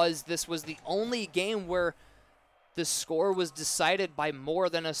was. This was the only game where the score was decided by more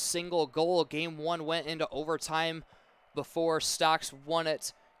than a single goal. Game 1 went into overtime before Stocks won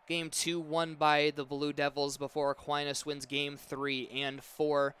it. Game 2 won by the Blue Devils before Aquinas wins Game 3 and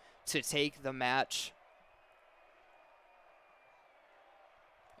 4 to take the match.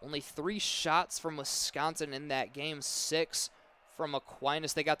 Only 3 shots from Wisconsin in that game, 6 from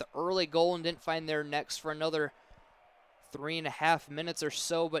Aquinas. They got the early goal and didn't find their necks for another 3.5 minutes or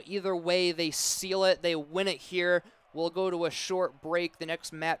so, but either way, they seal it. They win it here. We'll go to a short break. The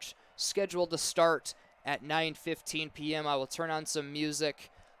next match scheduled to start at 9:15 p.m. I will turn on some music.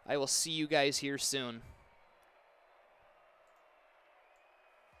 I will see you guys here soon.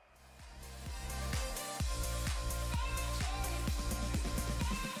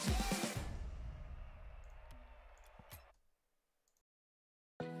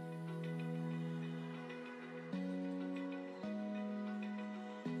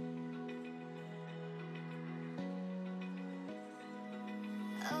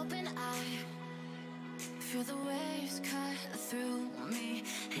 Open eye, feel the waves cut through me,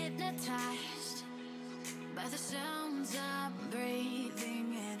 hypnotized by the sounds I'm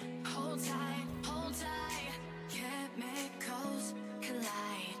breathing in. Hold tight, chemicals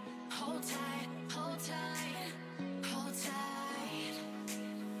collide. Hold tight, hold tight, hold tight.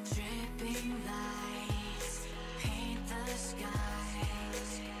 Dripping lights paint the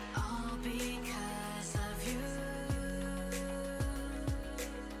skies, all because of you.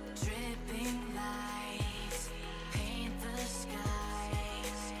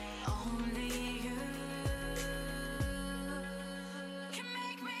 Only you can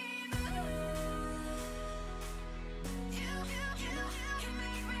make me move.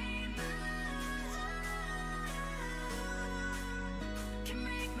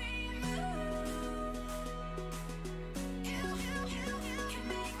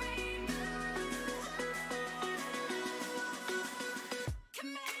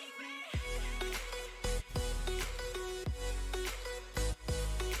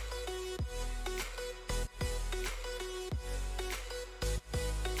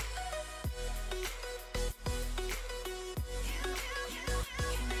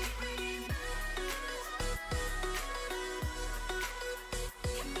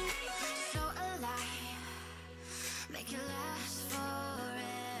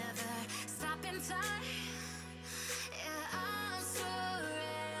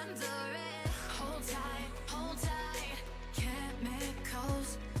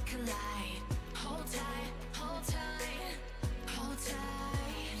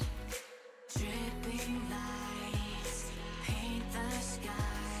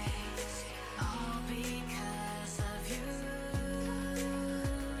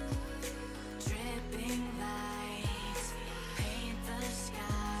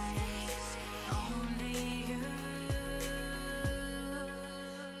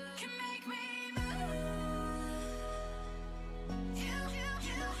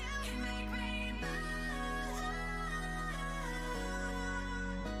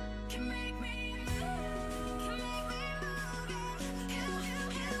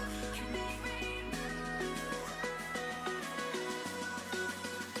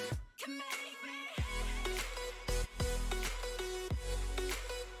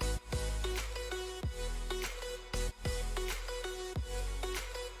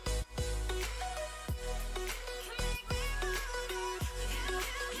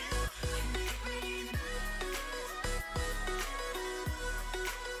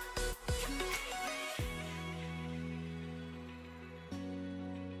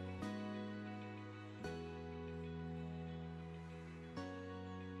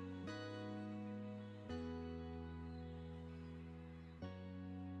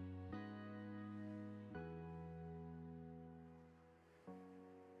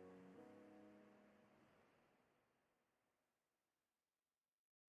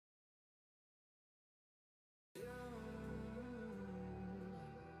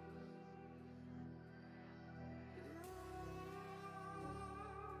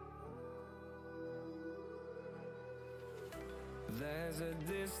 There's a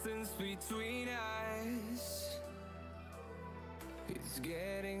distance between us. It's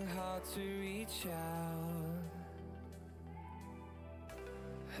getting hard to reach out.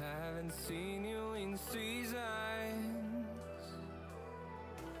 Haven't seen you in seasons,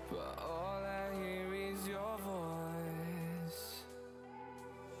 but all I hear is your voice.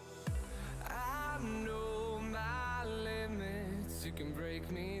 I know my limits, you can break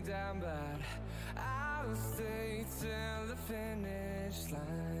me down, but I'll stay till the finish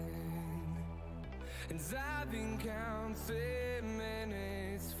line. And I've been counting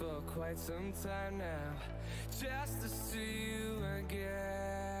minutes for quite some time now, just to see you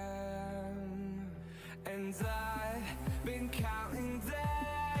again. And I've been counting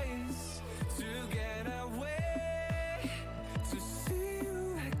days to get away, to see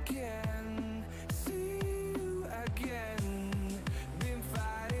you again, see you again. Been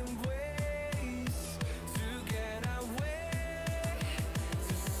fighting ways to get away,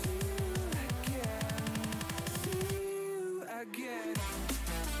 to see you again, see you again.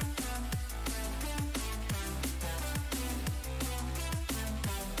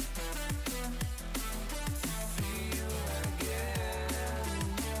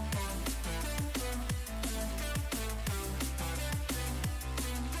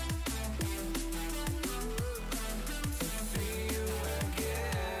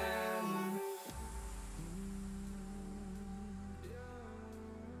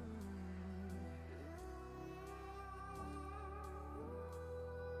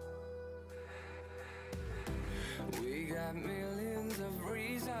 We got millions of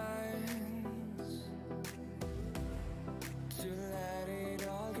reasons to let it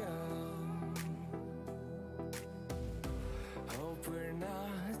all go. Hope we're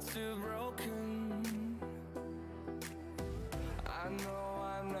not too broken. I know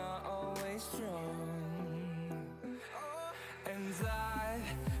I'm not always strong. And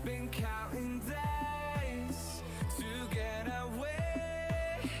I've been counting days to get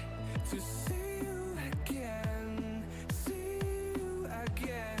away, to see you again, see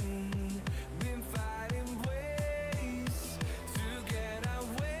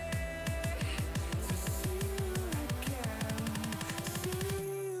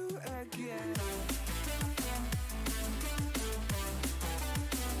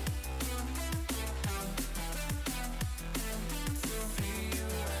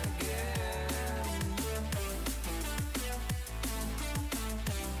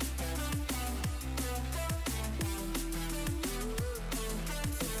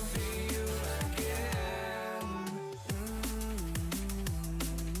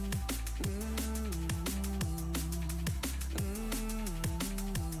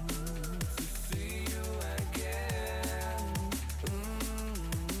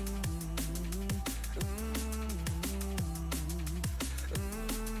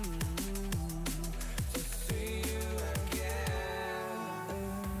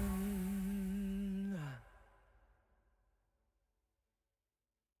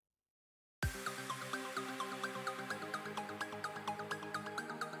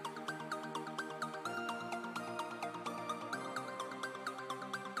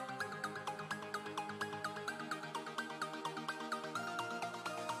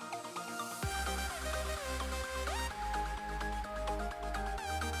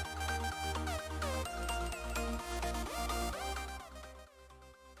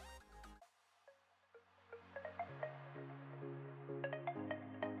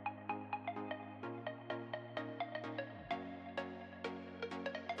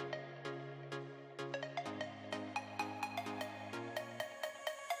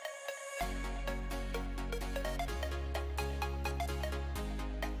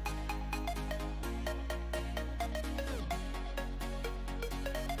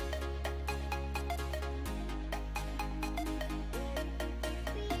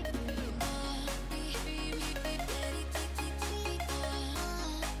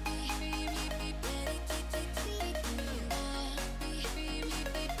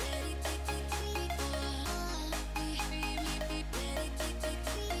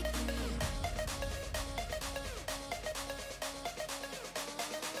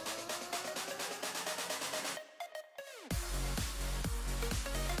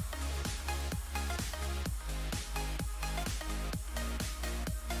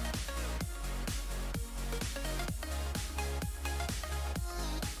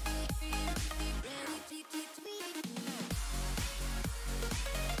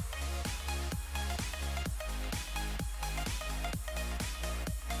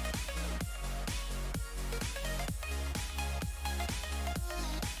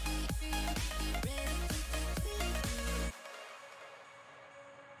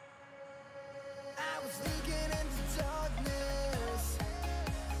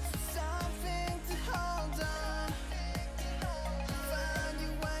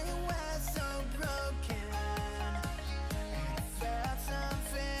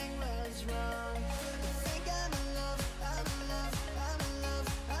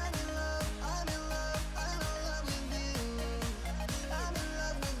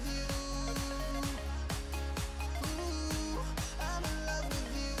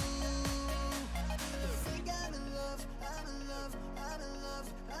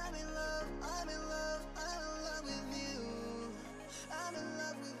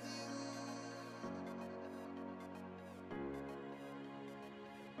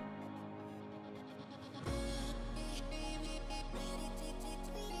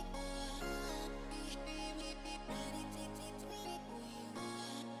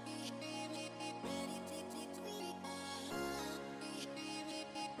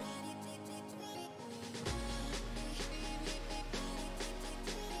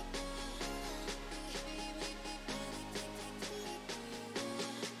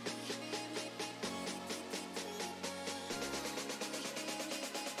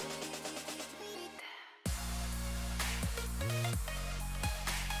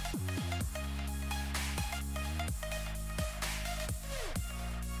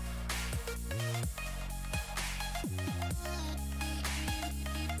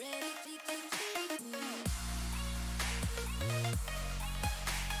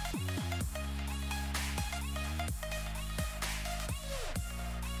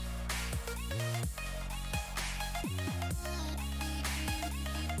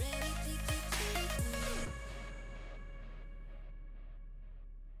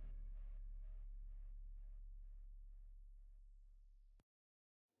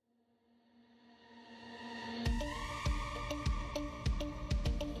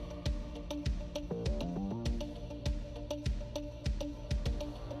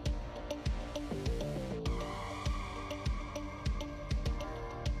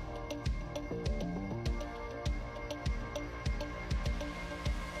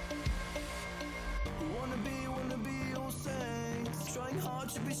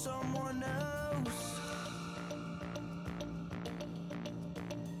to be someone else.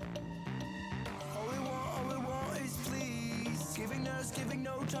 All we want is please. Giving us, giving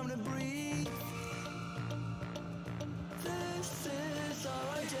no time to breathe. This is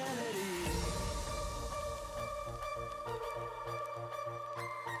our identity.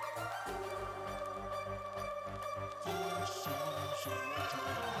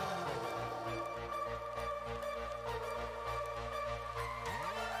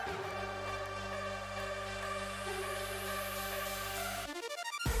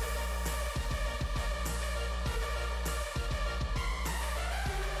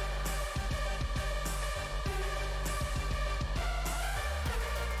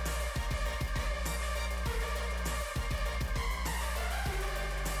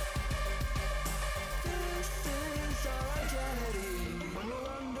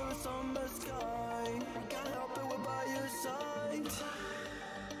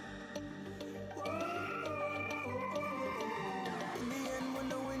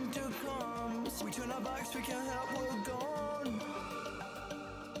 We can't help, we're gone.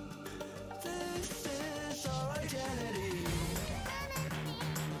 This is our identity.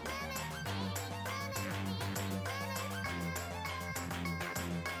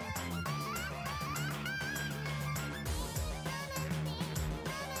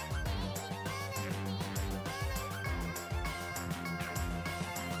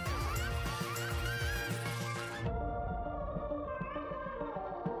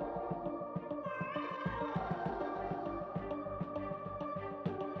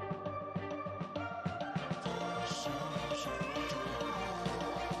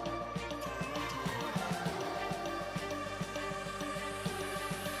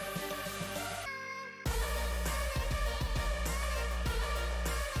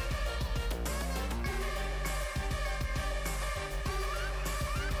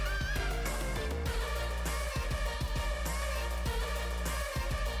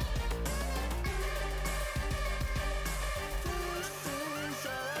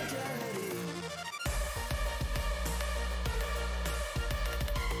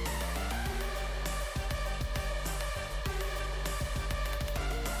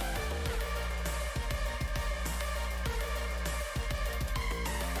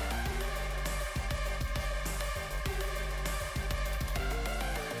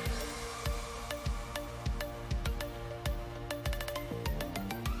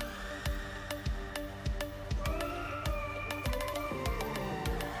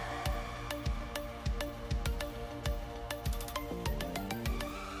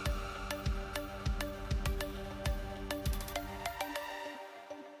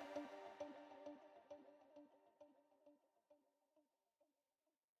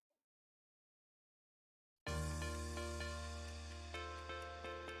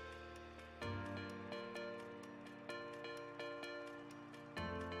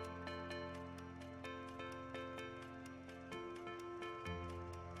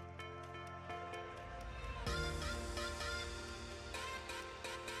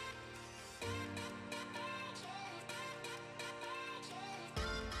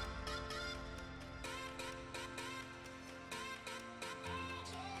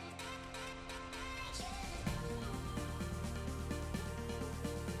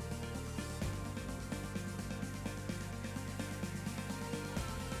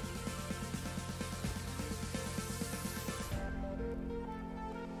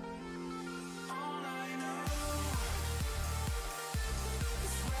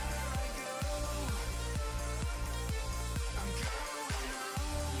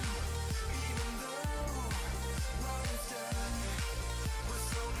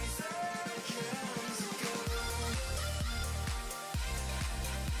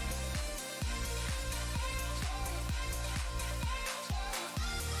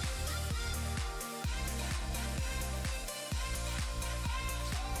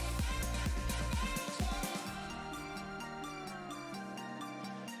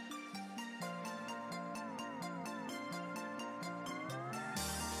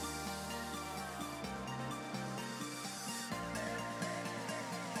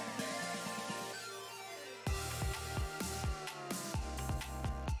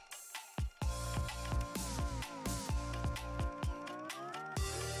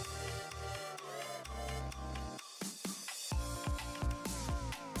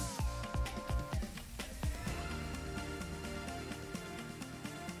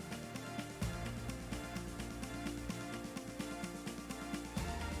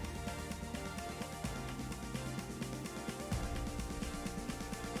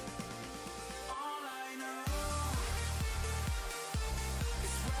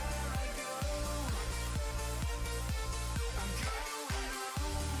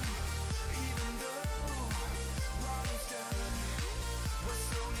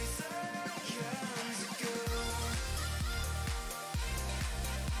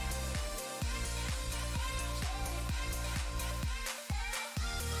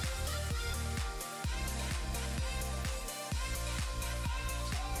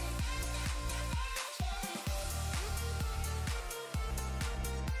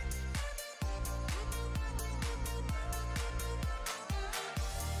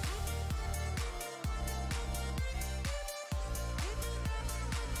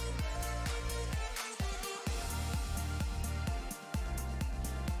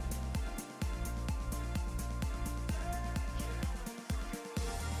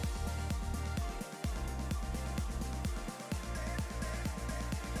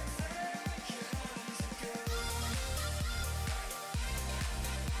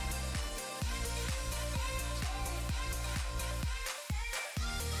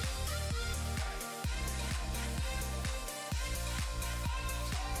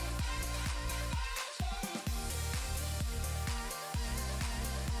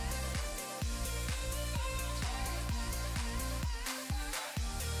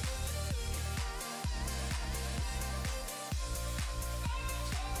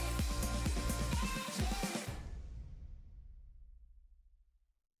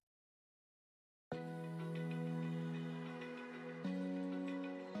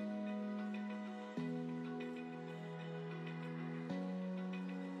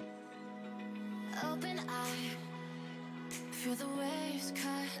 open eye, feel the waves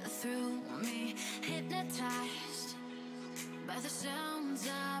cut through me, hypnotized by the sounds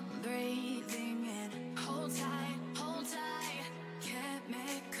I'm breathing in. Hold tight,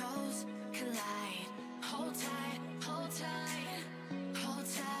 chemicals collide. Hold tight, hold tight, hold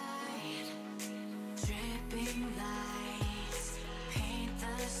tight. Dripping lights paint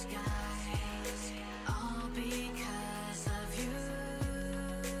the skies, all because of you.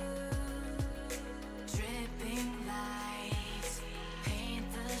 Dripping lights paint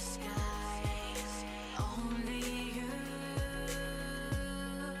the skies, only you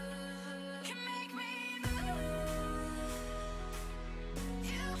can make me move.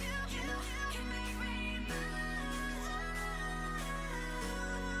 You can make me move.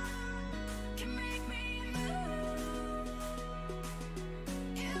 Can make me move.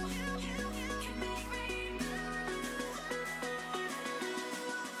 You can make me move.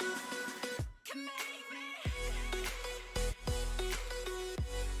 Can make me.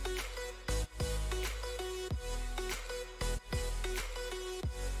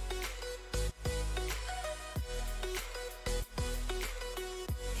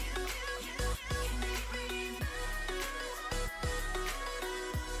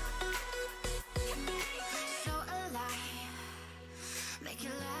 So alive, make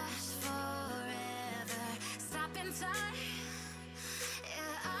it last forever. Stop in time,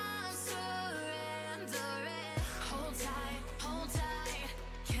 yeah, I'm surrendering. Hold tight,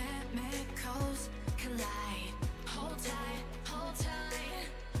 chemicals collide. Hold tight, hold tight,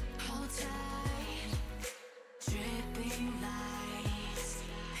 hold tight. Dripping lights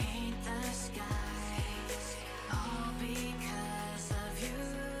paint the skies, all because of you.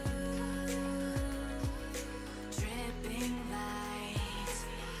 Dripping lights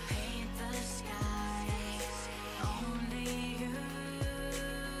paint the skies, only you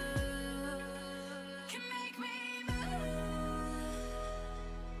can make me move.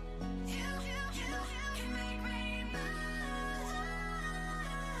 You can make me move.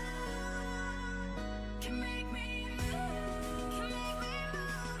 Can make me move. Can make me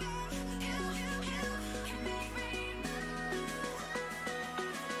move. You can make me move.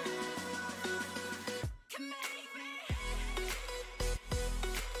 Can make me.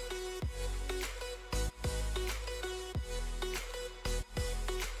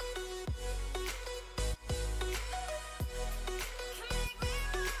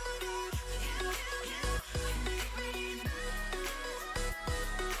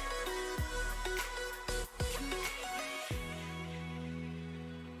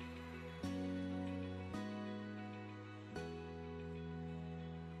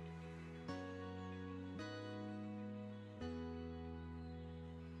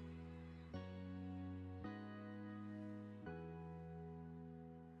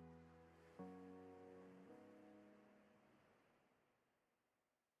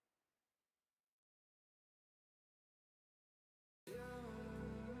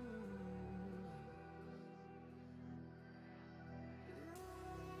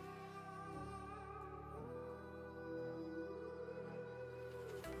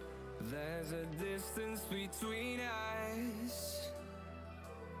 There's a distance between us.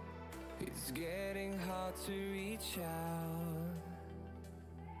 It's getting hard to reach out.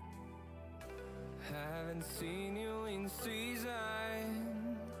 Haven't seen you in seasons,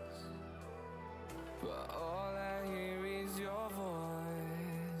 but all I hear is your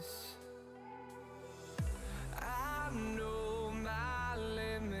voice. I know my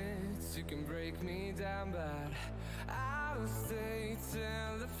limits. You can break me down, but I'll stay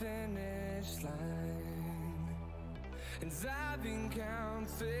till the finish line. And I've been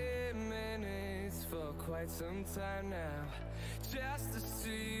counting minutes for quite some time now, just to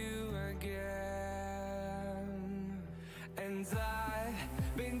see you again. And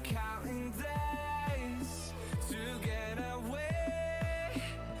I've been counting days to get away,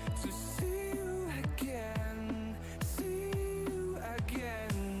 to see you again, see you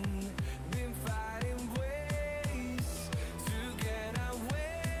again. Been fighting ways to get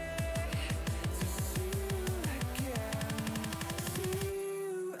away, to see you again, see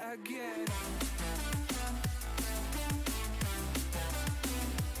you again.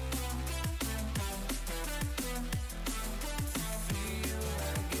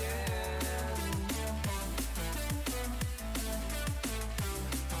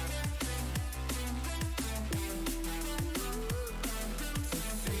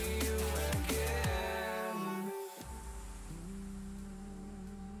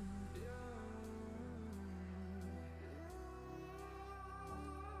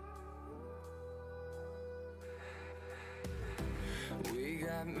 We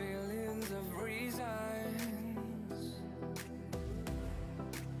got millions of reasons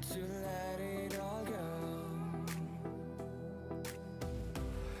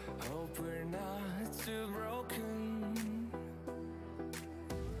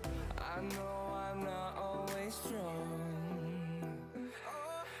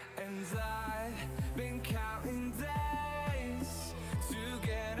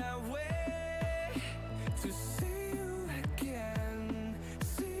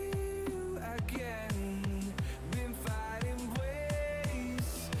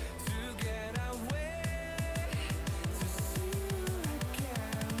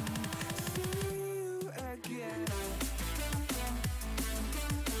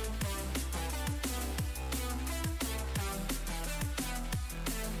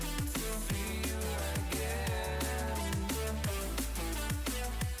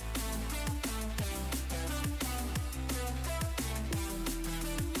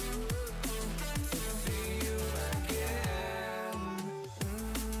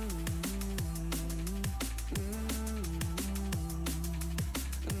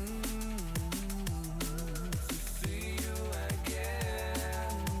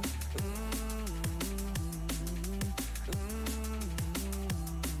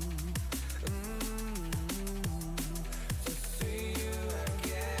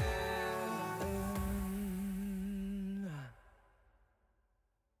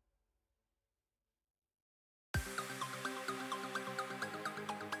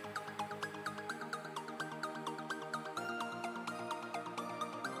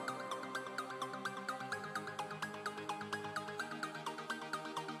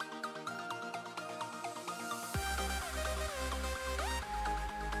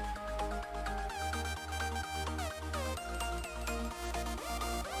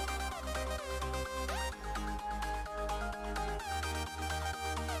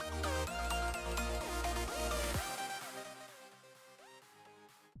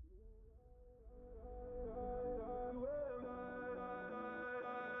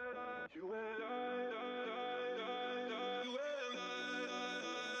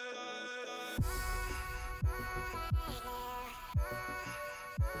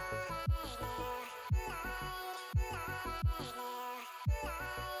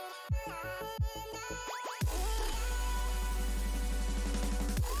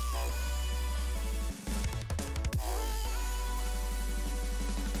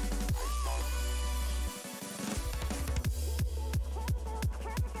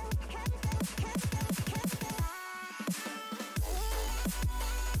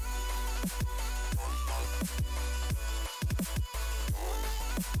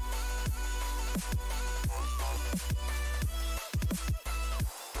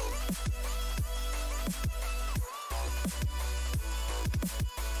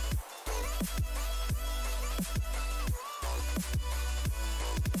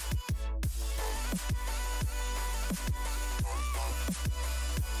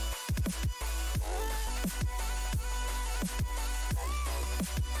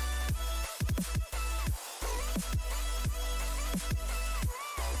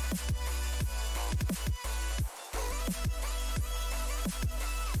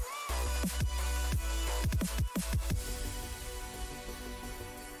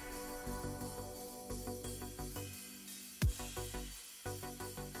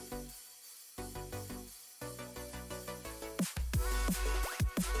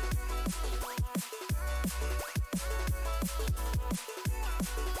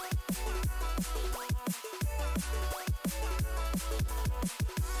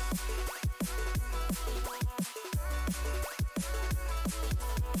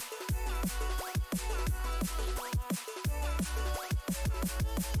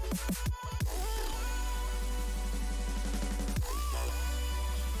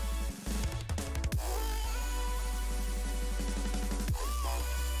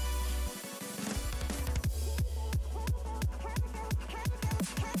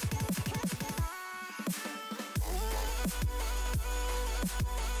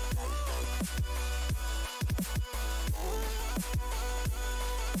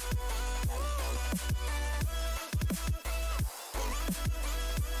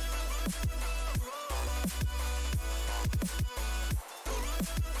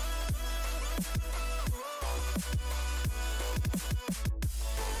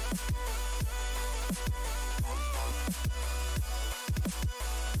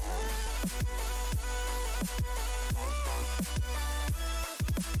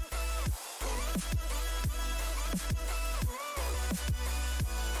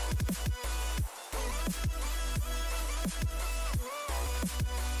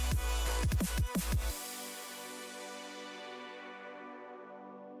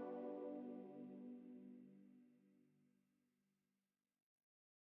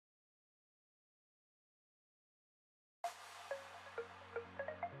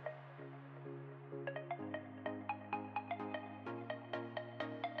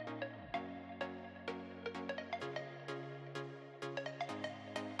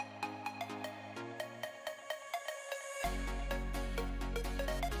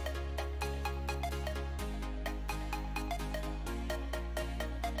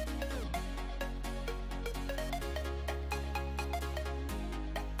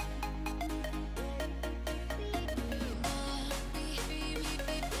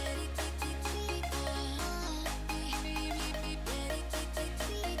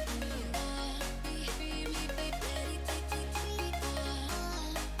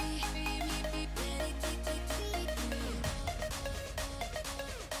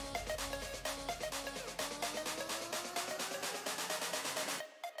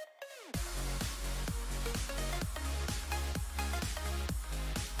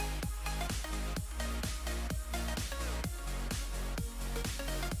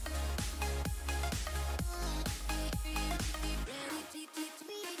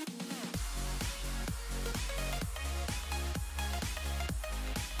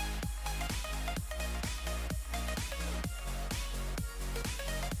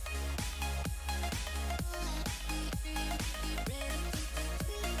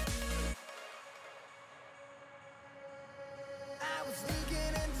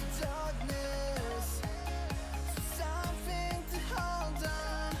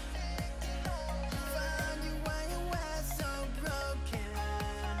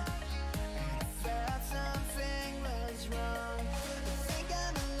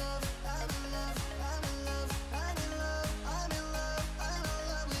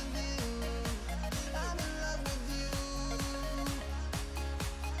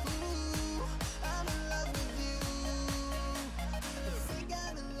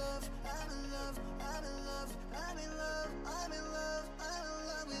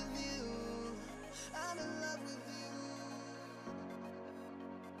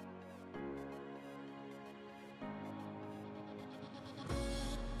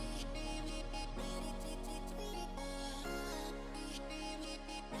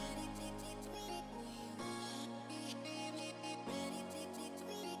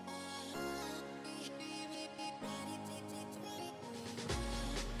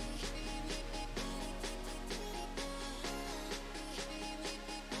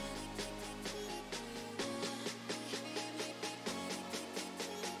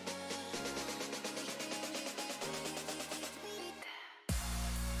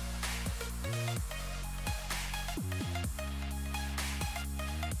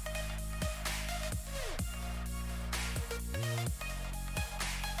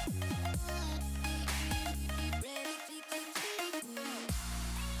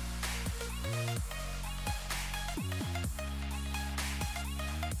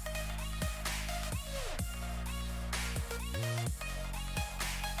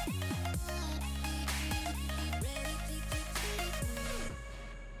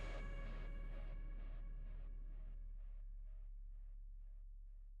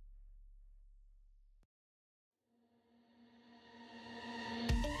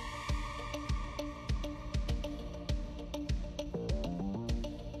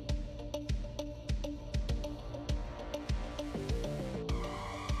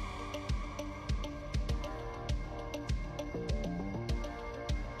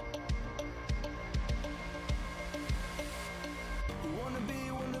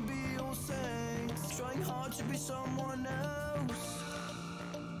Wanna be all saints, trying hard to be someone else.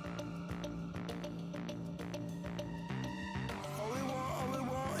 All we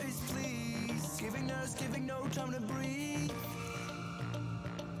want is please, giving no time to breathe.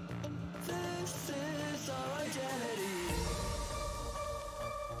 This is our identity.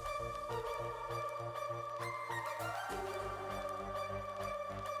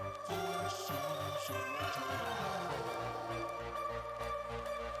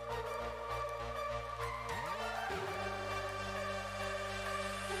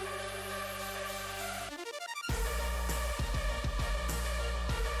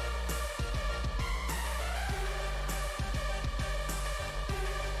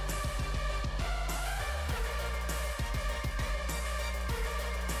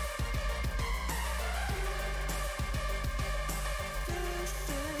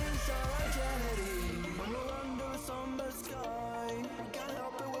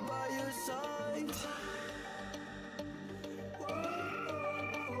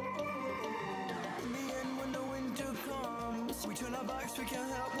 We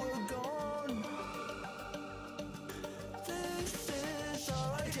can't help, we're gone. This is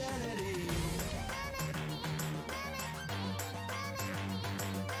our identity.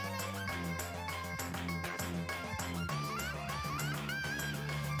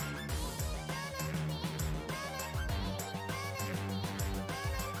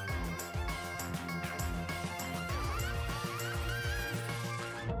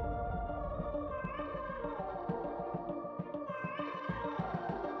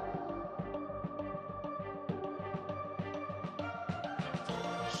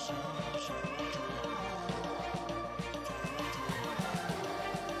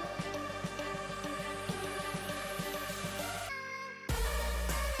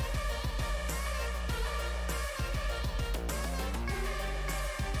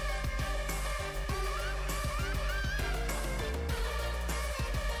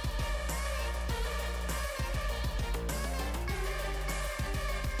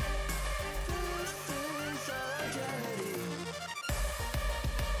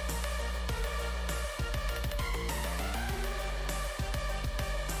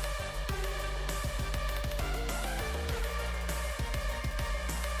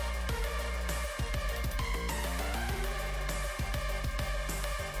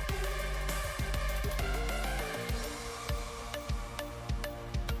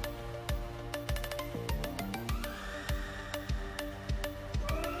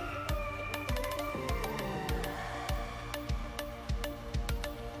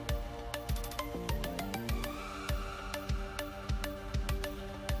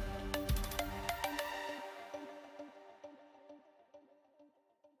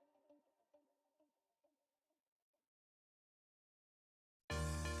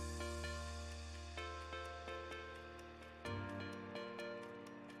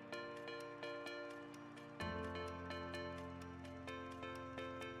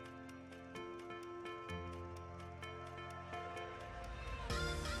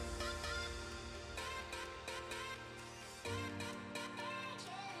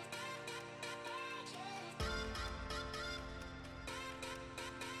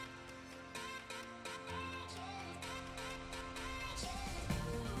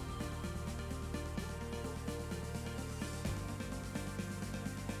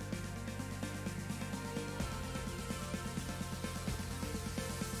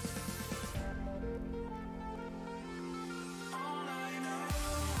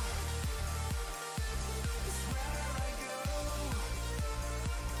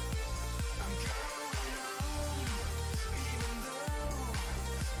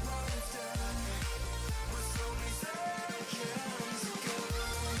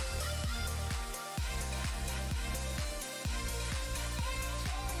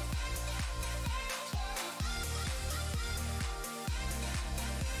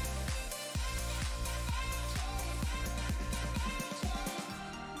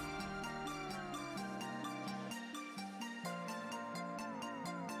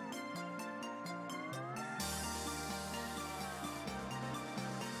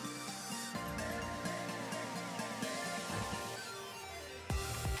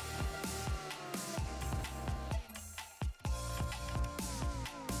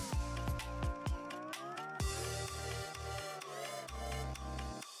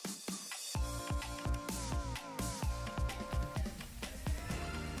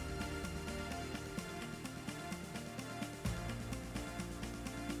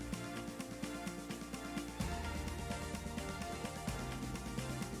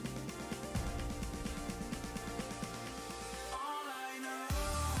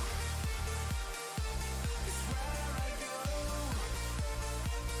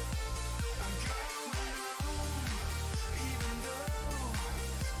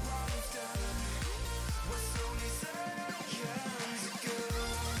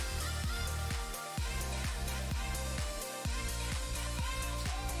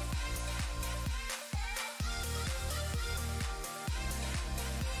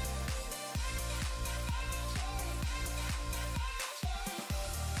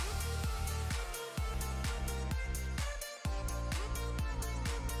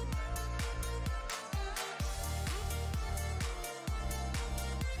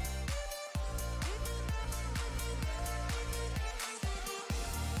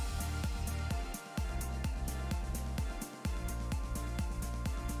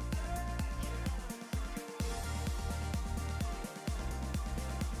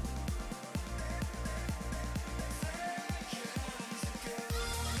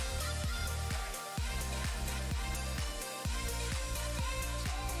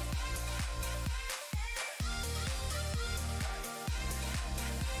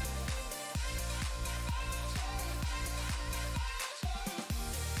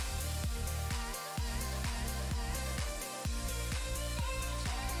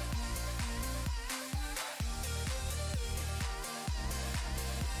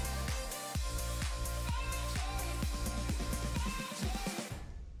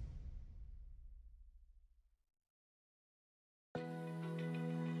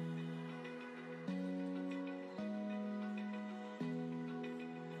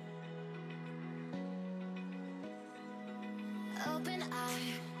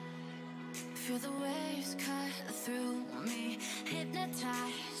 Feel the waves cut through me,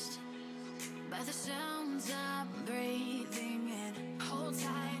 hypnotized by the sounds I'm breathing in. Hold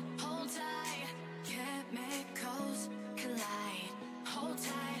tight, chemicals collide. Hold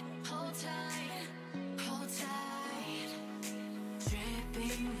tight, hold tight, hold tight.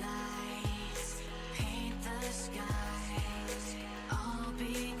 Dripping lights paint the skies, all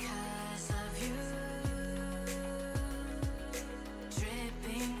because of you.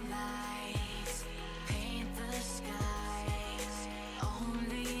 Dripping lights paint the skies,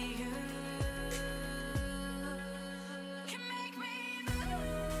 only you can make me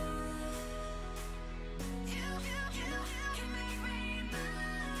move. You can make me move.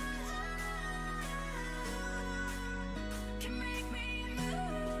 Can make me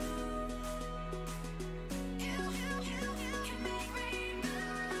move. You can make me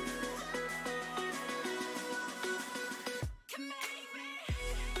move. Can make me.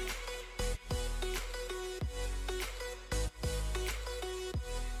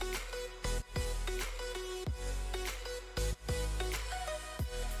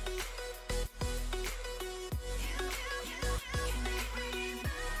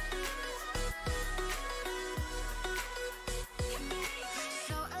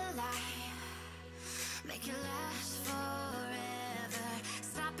 So alive, make it last forever.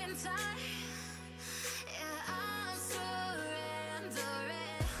 Stop in time, yeah, I'm surrendering.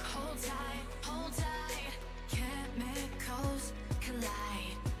 Hold tight, chemicals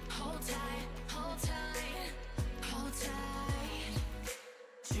collide. Hold tight, hold tight, hold tight.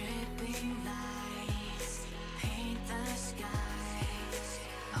 Dripping lights paint the skies,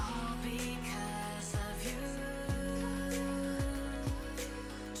 all because of you.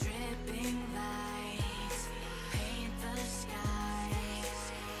 Dripping lights paint the skies,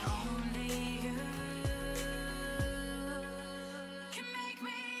 only you can make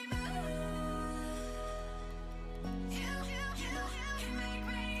me move. You can make me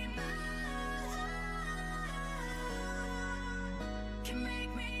move. Can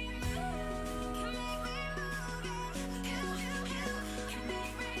make me move. Can make me move. You can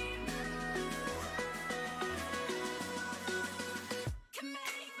make me move. Can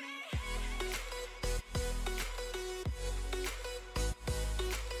make me.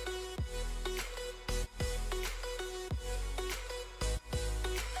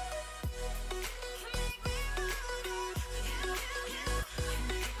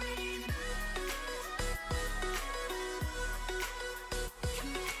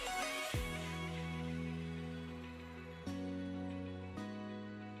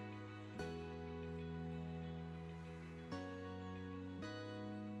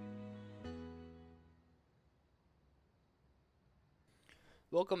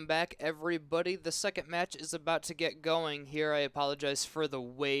 Welcome back, everybody. The second match is about to get going here. I apologize for the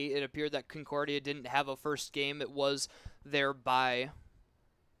wait. It appeared that Concordia didn't have a first game. It was their bye.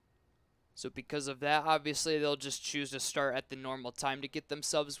 So because of that, obviously, they'll just choose to start at the normal time to get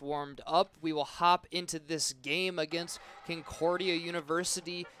themselves warmed up. We will hop into this game against Concordia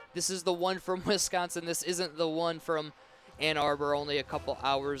University. This is the one from Wisconsin. This isn't the one from Ann Arbor, only a couple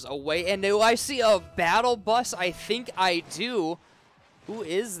hours away. And do I see a battle bus? I think I do. Who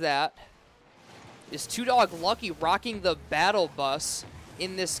is that? Is Two Dog Lucky rocking the battle bus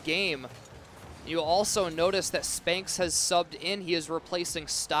in this game? You'll also notice that Spanx has subbed in. He is replacing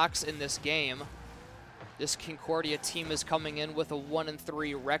Stocks in this game. This Concordia team is coming in with a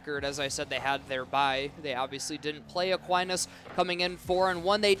 1-3 record. As I said, they had their bye. They obviously didn't play Aquinas, coming in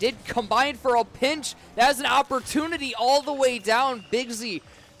 4-1. They did combine for a pinch. That is an opportunity all the way down. Bigsy,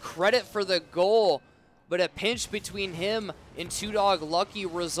 credit for the goal. But a pinch between him and Two Dog Lucky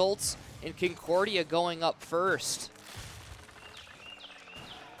results in Concordia going up first.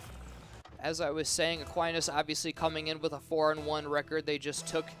 As I was saying, Aquinas obviously coming in with a 4-1 record. They just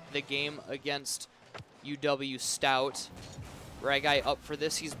took the game against UW-Stout. Ragai up for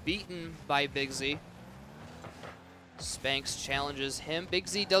this. He's beaten by Bigsy. Spanx challenges him.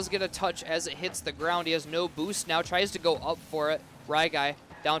 Bigsy does get a touch as it hits the ground. He has no boost now. Tries to go up for it. Ragai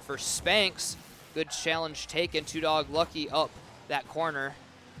down for Spanx. Good challenge taken. Two Dog Lucky up that corner.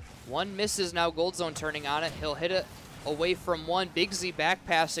 One misses now. Gold Zone turning on it. He'll hit it away from one. Bigsy back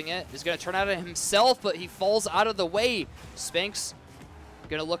passing it. Is going to turn out on himself, but he falls out of the way. Spanx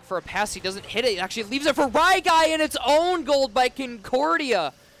going to look for a pass. He doesn't hit it. He actually leaves it for Ragai, and it's own goal by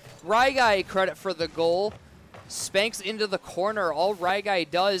Concordia. Ragai credit for the goal. Spanx into the corner. All Ragai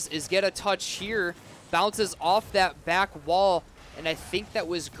does is get a touch here. Bounces off that back wall, and I think that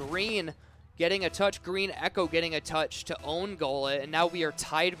was Green getting a touch. Green Echo getting a touch to own goal it, and now we are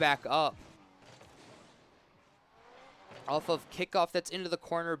tied back up. Off of kickoff that's into the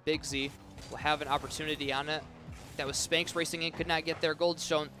corner, Bigsy. will have an opportunity on it. That was Spanx racing in, could not get there. Gold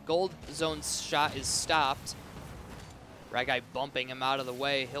Zone's shot is stopped. Guy bumping him out of the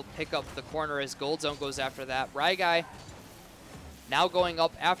way. He'll pick up the corner as Gold Zone goes after that. Guy now going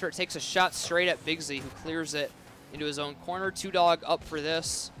up after it, takes a shot straight at Big Z, who clears it into his own corner. Two Dog up for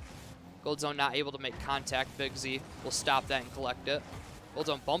this. Gold Zone not able to make contact. Big Z will stop that and collect it. Gold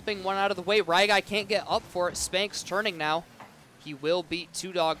Zone bumping one out of the way. Guy can't get up for it. Spanx turning now. He will beat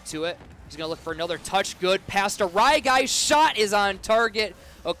Two Dog to it. He's going to look for another touch. Good pass to Guy. Shot is on target.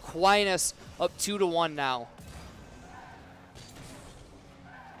 Aquinas up 2-1 now.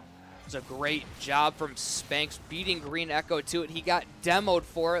 It was a great job from Spanx beating Green Echo to it. He got demoed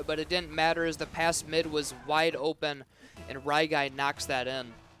for it, but it didn't matter as the pass mid was wide open, and Guy knocks that in.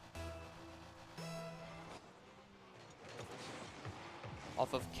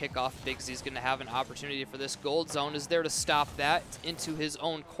 Off of kickoff, Big Z's going to have an opportunity for this. Gold Zone is there to stop that into his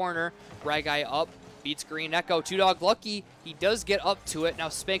own corner. Guy up, beats Green Echo. Two Dog lucky. He does get up to it. Now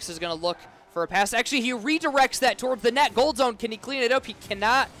Spanx is going to look for a pass. Actually, he redirects that towards the net. Gold Zone, can he clean it up? He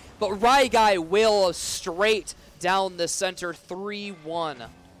cannot, but Guy will straight down the center, 3-1.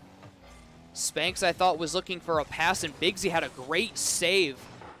 Spanx, I thought, was looking for a pass, and Big Z had a great save,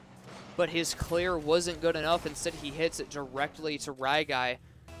 but his clear wasn't good enough. Instead, he hits it directly to Guy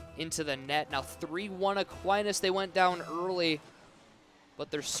into the net. Now 3-1 Aquinas. They went down early,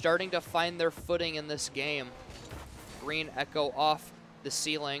 but they're starting to find their footing in this game. Green Echo off the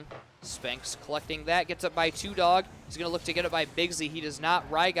ceiling. Spanx collecting that, gets it by Two Dog. He's going to look to get it by Big Z. He does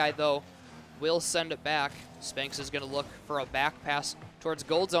not. Guy, though, will send it back. Spanx is going to look for a back pass towards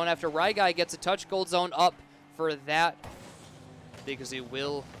Gold Zone after Guy gets a touch. Gold Zone up for that. Big Z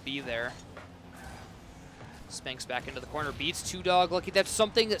will be there. Spanx back into the corner, beats Two Dog. Lucky, that's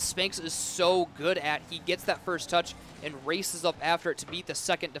something that Spanx is so good at. He gets that first touch and races up after it to beat the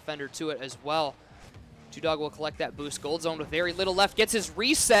second defender to it as well. Two Dog will collect that boost. Gold Zone with very little left, gets his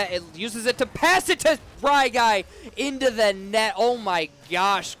reset and uses it to pass it to Guy into the net. Oh my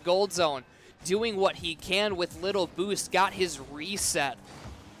gosh, Gold Zone doing what he can with little boost, got his reset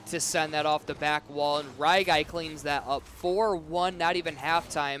to send that off the back wall, and Guy cleans that up. 4-1, not even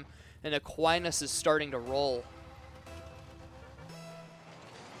halftime, and Aquinas is starting to roll.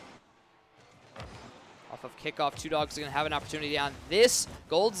 Off of kickoff, Two Dog's going to have an opportunity on this.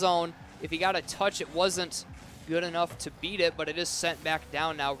 Gold Zone, if he got a touch, it wasn't good enough to beat it, but it is sent back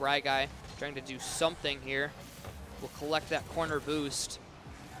down now. Guy trying to do something here. Will collect that corner boost.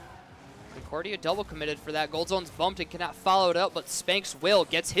 Concordia double committed for that. Gold Zone's bumped and cannot follow it up, but Spanx will.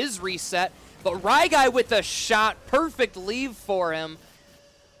 Gets his reset, but Guy with the shot. Perfect leave for him.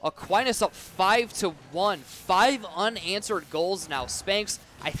 Aquinas up 5-1. 5 unanswered goals now. Spanx,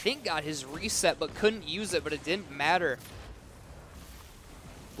 I think, got his reset, but couldn't use it, but it didn't matter.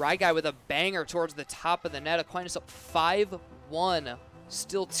 Guy with a banger towards the top of the net. Aquinas up 5-1.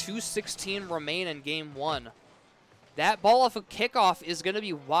 Still 2:16 remain in game one. That ball off of kickoff is going to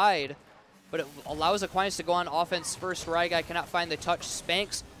be wide, but it allows Aquinas to go on offense first. Guy cannot find the touch.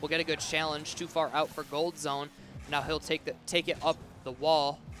 Spanx will get a good challenge. Too far out for Gold Zone. Now he'll take it up the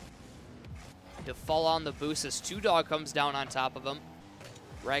wall to fall on the boost as Two Dog comes down on top of him.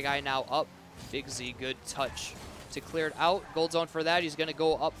 Guy now up. Big Z, good touch to clear it out. Gold Zone for that. He's going to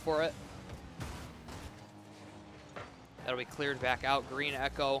go up for it. That'll be cleared back out. Green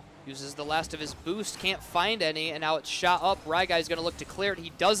Echo uses the last of his boost. Can't find any, and now it's shot up. Guy's going to look to clear it.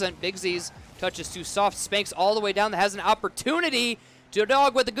 He doesn't. Big Z's touch is too soft. Spanx all the way down. That has an opportunity. Two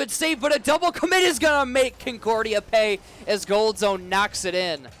Dog with a good save, but a double commit is going to make Concordia pay as Gold Zone knocks it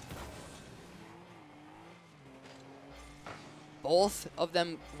in. Both of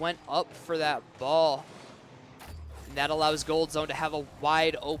them went up for that ball. And that allows Gold Zone to have a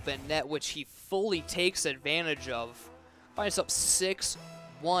wide open net, which he fully takes advantage of. Finds up 6-1.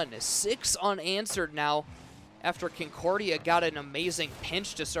 6 unanswered now after Concordia got an amazing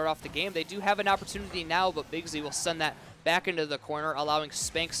pinch to start off the game. They do have an opportunity now, but Big Z will send that back into the corner, allowing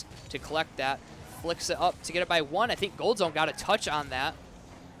Spanx to collect that. Flicks it up to get it by 1. I think Gold Zone got a touch on that.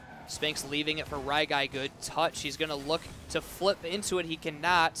 Spanx leaving it for Guy. Good touch. He's going to look to flip into it. He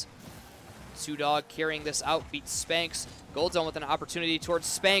cannot. Two Dog carrying this out, beats Spanx. Gold Zone with an opportunity towards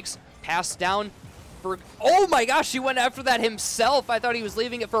Spanx. Pass down for, oh my gosh, he went after that himself. I thought he was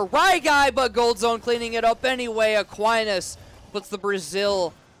leaving it for Guy, but Gold Zone cleaning it up anyway. Aquinas puts the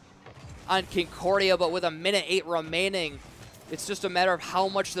Brazil on Concordia, but with 1:08 remaining, it's just a matter of how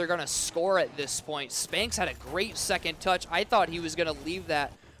much they're going to score at this point. Spanx had a great second touch. I thought he was going to leave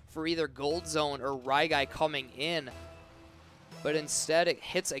that for either Gold Zone or Guy coming in, but instead it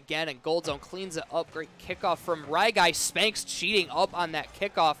hits again, and Gold Zone cleans it up. Great kickoff from Guy. Spanx cheating up on that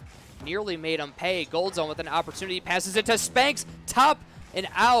kickoff. nearly made him pay. Gold Zone with an opportunity, passes it to Spanx, top and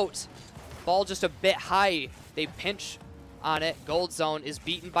out. Ball just a bit high. They pinch on it. Gold Zone is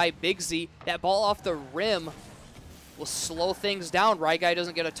beaten by Big Z. That ball off the rim will slow things down. Right Guy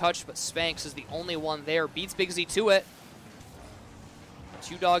doesn't get a touch, but Spanx is the only one there. Beats Big Z to it.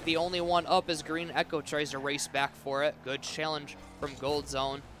 Two Dog the only one up as Green Echo tries to race back for it. Good challenge from Gold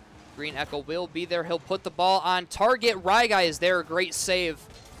Zone. Green Echo will be there. He'll put the ball on target. Right Guy is there. Great save.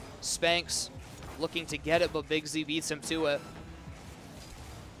 Spanx looking to get it, but Big Z beats him to it.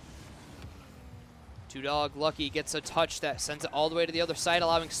 Two Dog lucky gets a touch that sends it all the way to the other side,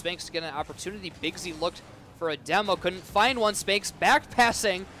 allowing Spanx to get an opportunity. Big Z looked for a demo, couldn't find one. Spanx back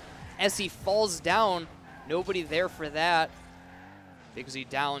passing as he falls down. Nobody there for that. Big Z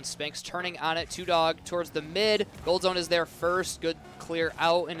down, Spanx turning on it. Two Dog towards the mid. Gold Zone is there first. Good clear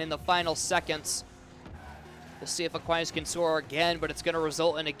out, and in the final seconds, we'll see if Aquinas can score again, but it's going to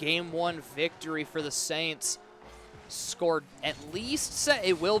result in a Game 1 victory for the Saints. Scored at least,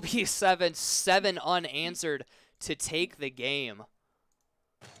 it will be 7 unanswered to take the game.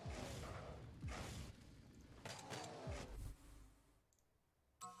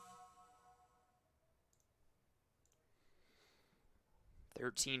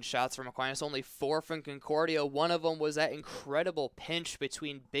 "13 shots from Aquinas, only 4 from Concordia. One of them was that incredible pinch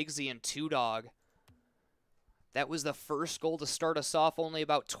between Big Z and Two Dog. That was the first goal to start us off only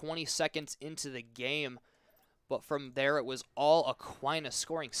about 20 seconds into the game. But from there, it was all Aquinas,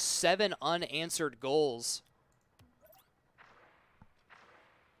 scoring 7 unanswered goals.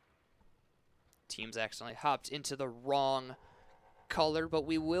 Teams accidentally hopped into the wrong color, but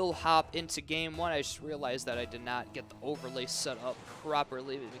we will hop into Game 1. I just realized that I did not get the overlay set up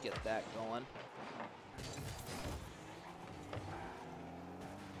properly. Let me get that going.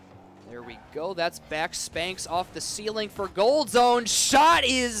 There we go. That's back. Spanx off the ceiling for Gold Zone. Shot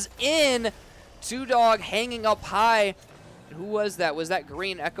is in. Two Dog hanging up high. Who was that? Was that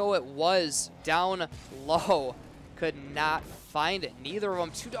Green Echo? It was. Down low. Could not find it. Neither of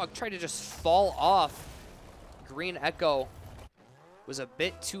them. Two Dog tried to just fall off. Green Echo was a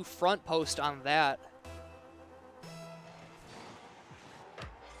bit too front post on that.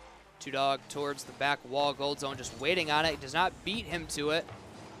 Two Dog towards the back wall. Gold Zone just waiting on it. Does not beat him to it.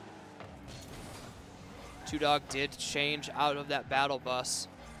 Two Dog did change out of that battle bus.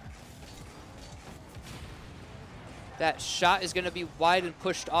 That shot is going to be wide and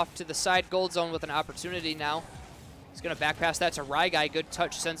pushed off to the side. Gold Zone with an opportunity now. He's going to back pass that to Rye Guy. Good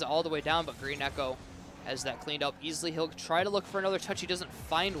touch, sends it all the way down, but Green Echo has that cleaned up easily. He'll try to look for another touch. He doesn't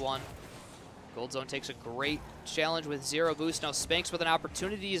find one. Gold Zone takes a great challenge with 0 boost. Now Spanx with an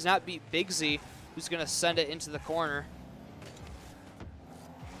opportunity. He's not beat Big Z, who's going to send it into the corner.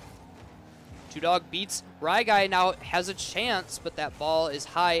 Two Dog beats Rye Guy, now has a chance, but that ball is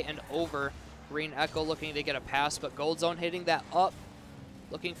high and over. Green Echo looking to get a pass, but Gold Zone hitting that up.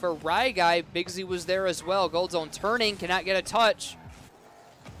 Looking for Rye Guy. Big Z was there as well. Gold Zone turning, cannot get a touch.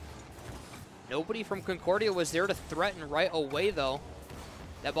 Nobody from Concordia was there to threaten right away, though.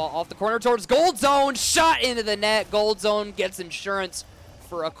 That ball off the corner towards Gold Zone. Shot into the net. Gold Zone gets insurance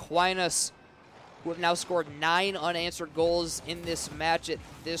for Aquinas, who have now scored 9 unanswered goals in this match at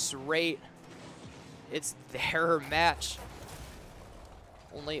this rate. It's their match.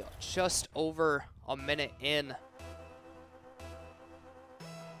 Only just over a minute in.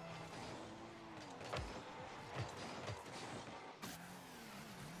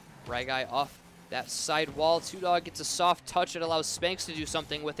 Right Guy off that side wall. Two Dog gets a soft touch. It allows Spanx to do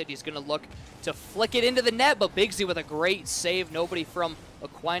something with it. He's going to look to flick it into the net, but Big Z with a great save. Nobody from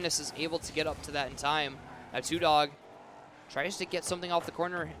Aquinas is able to get up to that in time. Now Two Dog tries to get something off the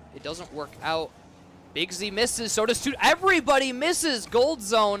corner. It doesn't work out. Big Z misses, so does Two. Everybody misses. Gold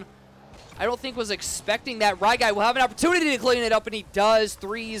Zone, I don't think was expecting that. Rye Guy will have an opportunity to clean it up, and he does.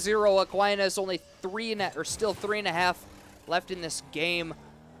 3-0 Aquinas, only 3.5 left in this game.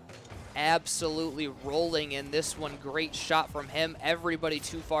 Absolutely rolling in this one. Great shot from him. Everybody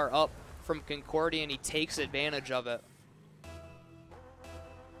too far up from Concordia, and he takes advantage of it.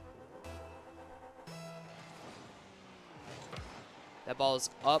 That ball is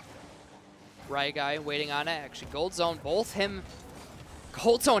up. Right Guy waiting on it. Actually, Gold Zone, both him.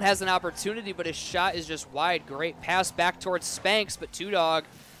 Gold Zone has an opportunity, but his shot is just wide. Great pass back towards Spanx, but Two Dog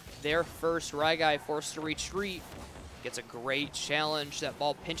there first. Right Guy forced to retreat. Gets a great challenge. That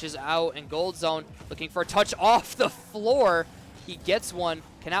ball pinches out, and Gold Zone looking for a touch off the floor. He gets one.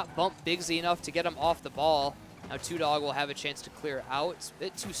 Cannot bump Big Z enough to get him off the ball. Now Two Dog will have a chance to clear out. It's a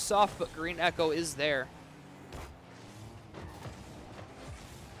bit too soft, but Green Echo is there.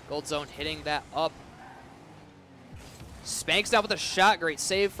 Gold Zone hitting that up. Spanks down with a shot. Great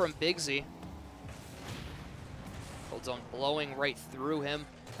save from Bigsy. Gold Zone blowing right through him.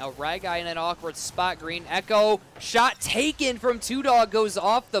 Now Ryguy in an awkward spot. Green Echo. Shot taken from Two Dog. Goes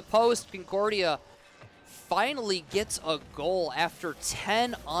off the post. Concordia finally gets a goal after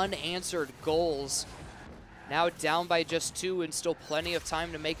 10 unanswered goals. Now down by just 2 and still plenty of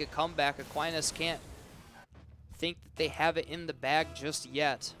time to make a comeback. Aquinas can't think that they have it in the bag just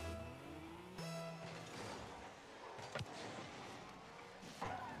yet.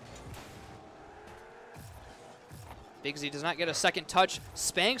 Bigsy does not get a second touch.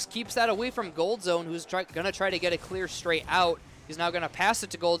 Spanks keeps that away from Gold Zone, who's going to try to get it clear straight out. He's now going to pass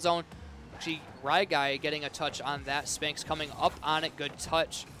it to Gold Zone. Actually, Ryguy getting a touch on that. Spanks coming up on it. Good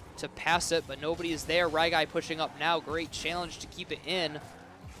touch to pass it, but nobody is there. Ryguy pushing up now. Great challenge to keep it in.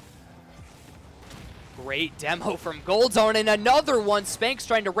 Great demo from Gold Zone, and another one. Spanks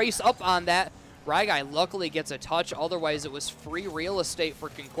trying to race up on that. Ryguy luckily gets a touch. Otherwise, it was free real estate for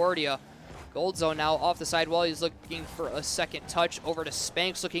Concordia. Gold Zone now off the sidewall. He's looking for a second touch over to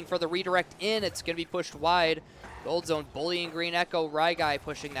Spanks, looking for the redirect in. It's going to be pushed wide. Gold Zone bullying Green Echo. Ryguy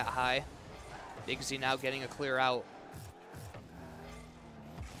pushing that high. Bigsy now getting a clear out.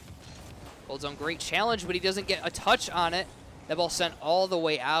 Gold Zone, great challenge, but he doesn't get a touch on it. That ball sent all the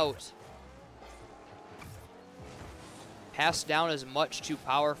way out. Pass down is much too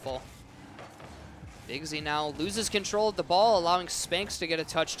powerful. Bigsy now loses control of the ball, allowing Spanks to get a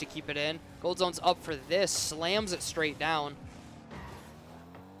touch to keep it in. Gold Zone's up for this, slams it straight down.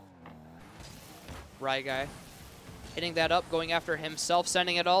 Ryguy hitting that up, going after himself,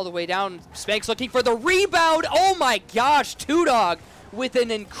 sending it all the way down. Spanks looking for the rebound. Oh my gosh, Two Dog with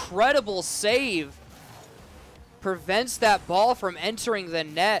an incredible save. Prevents that ball from entering the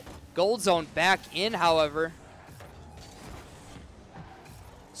net. Gold Zone back in, however.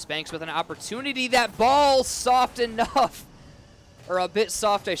 Spanks with an opportunity. That ball soft enough. Or a bit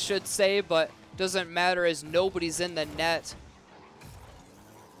soft, I should say, but doesn't matter as nobody's in the net.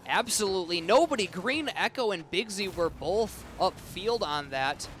 Absolutely nobody. Green Echo and Bigsy were both upfield on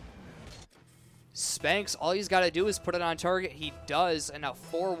that. Spanks, all he's got to do is put it on target. He does, and now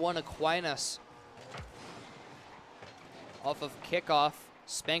 4-1 Aquinas. Off of kickoff,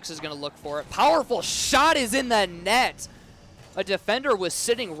 Spanks is going to look for it. Powerful shot is in the net. A defender was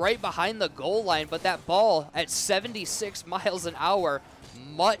sitting right behind the goal line, but that ball at 76 miles an hour,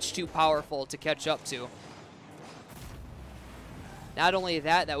 much too powerful to catch up to. Not only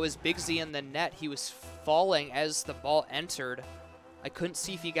that, that was Bigsy in the net. He was falling as the ball entered. I couldn't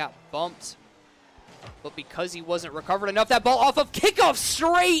see if he got bumped, but because he wasn't recovered enough, that ball off of kickoff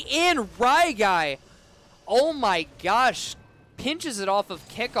straight in. Ryguy, oh my gosh, pinches it off of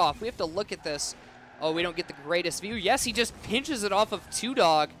kickoff. We have to look at this. Oh, we don't get the greatest view. Yes, he just pinches it off of Two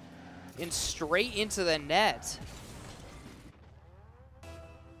Dog and straight into the net.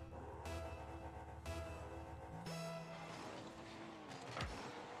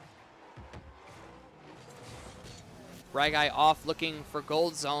 Ryguy off looking for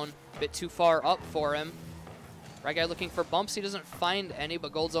Gold Zone. A bit too far up for him. Ryguy looking for bumps. He doesn't find any,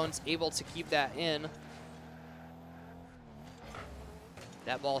 but Gold Zone's able to keep that in.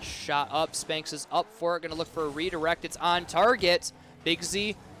 That ball shot up. Spanks is up for it. Going to look for a redirect. It's on target.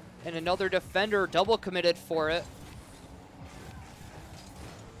 Bigsy and another defender double committed for it.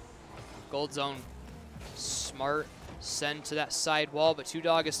 Gold Zone smart. Send to that side wall, but Two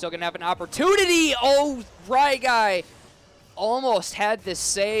Dog is still going to have an opportunity. Oh, Ryguy almost had this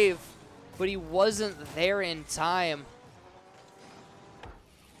save, but he wasn't there in time.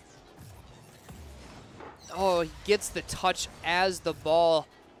 Oh, he gets the touch as the ball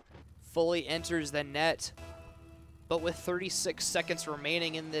fully enters the net. But with 36 seconds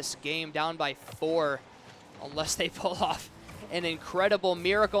remaining in this game, down by 4, unless they pull off an incredible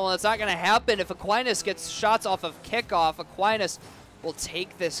miracle, and it's not going to happen if Aquinas gets shots off of kickoff. Aquinas will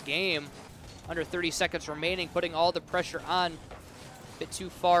take this game. Under 30 seconds remaining, putting all the pressure on. Bit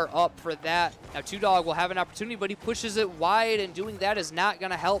too far up for that. Now Two Dog will have an opportunity, but he pushes it wide, and doing that is not going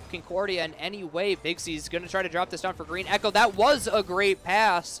to help Concordia in any way. Bigsy's going to try to drop this down for Green Echo. That was a great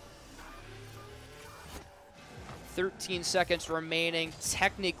pass. 13 seconds remaining.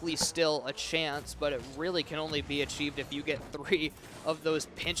 Technically still a chance, but it really can only be achieved if you get 3 of those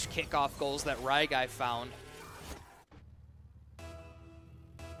pinch kickoff goals that Ryguy found.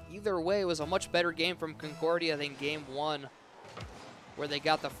 Either way, it was a much better game from Concordia than game 1, where they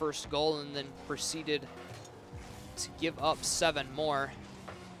got the first goal and then proceeded to give up 7 more.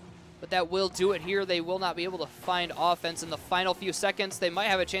 But that will do it here. They will not be able to find offense in the final few seconds. They might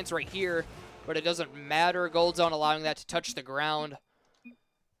have a chance right here, but it doesn't matter. Gold Zone allowing that to touch the ground.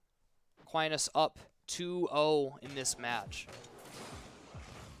 Aquinas up 2-0 in this match.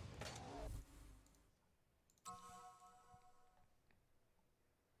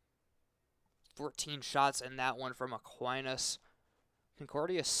 $14 shots in that one from Aquinas.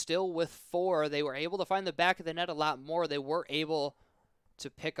 Concordia still with 4. They were able to find the back of the net a lot more. They were able to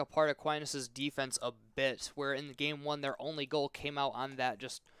pick apart Aquinas' defense a bit, where in game 1 their only goal came out on that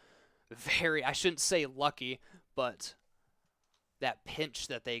just very, I shouldn't say lucky, but that pinch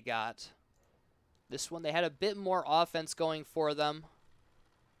that they got. This one they had a bit more offense going for them.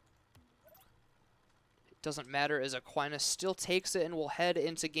 It doesn't matter as Aquinas still takes it and will head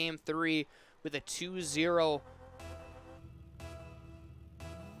into game 3 with a 2-0.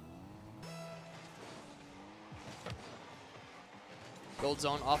 Gold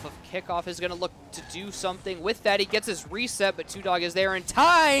Zone off of kickoff is going to look to do something with that. He gets his reset, but Two Dog is there in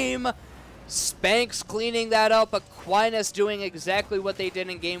time. Spanx cleaning that up. Aquinas doing exactly what they did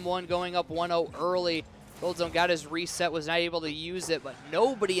in game 1, going up 1-0 early. Gold Zone got his reset, was not able to use it, but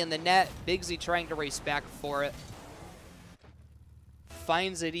nobody in the net. Bigsy trying to race back for it.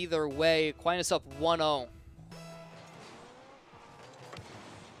 Finds it either way. Aquinas up 1-0.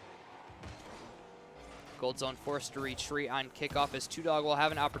 Gold Zone forced to retreat on kickoff as Two Dog will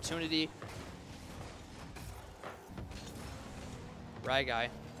have an opportunity. Guy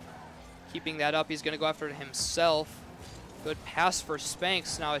keeping that up. He's going to go after it himself. Good pass for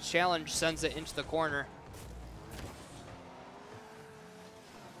Spanx. Now a challenge sends it into the corner.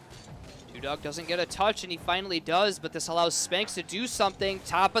 Two Dog doesn't get a touch, and he finally does, but this allows Spanx to do something.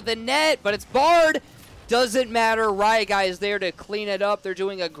 Top of the net, but it's barred. Doesn't matter. Guy is there to clean it up. They're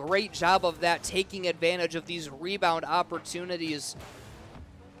doing a great job of that, taking advantage of these rebound opportunities.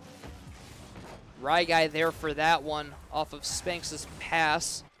 Guy there for that one off of Spanx's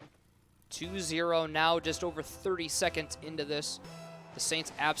pass. 2-0 now, just over 30 seconds into this. The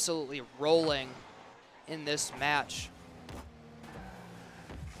Saints absolutely rolling in this match.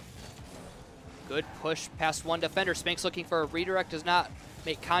 Good push past one defender. Spanx looking for a redirect, does not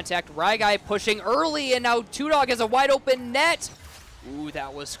make contact. Guy pushing early, and now Two Dog has a wide open net. Ooh,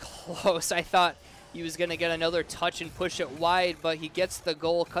 that was close. I thought he was gonna get another touch and push it wide, but he gets the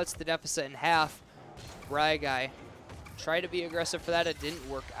goal, cuts the deficit in half. Guy tried to be aggressive for that, it didn't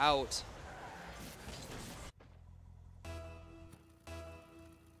work out.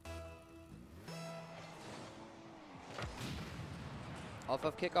 Off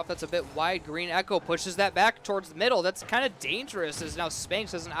of kickoff, that's a bit wide. Green Echo pushes that back towards the middle. That's kind of dangerous as now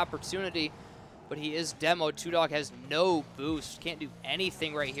Spanx has an opportunity, but he is demoed. Two Dog has no boost. Can't do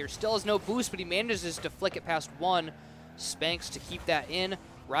anything right here. Still has no boost, but he manages to flick it past one. Spanx to keep that in.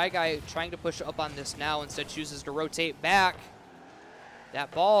 Guy trying to push up on this now, instead chooses to rotate back.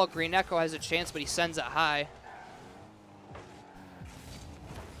 That ball, Green Echo has a chance, but he sends it high.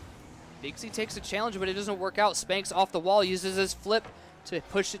 Bigsy takes a challenge, but it doesn't work out. Spanx off the wall, uses his flip to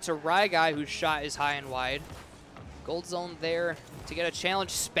push it to Guy, whose shot is high and wide. Gold Zone there to get a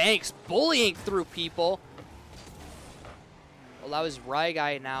challenge. Spanx bullying through people. Allows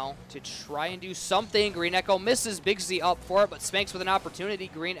Guy now to try and do something. Green Echo misses. Bigsy up for it, but Spanx with an opportunity.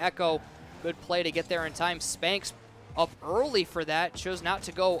 Green Echo, good play to get there in time. Spanx up early for that. Chose not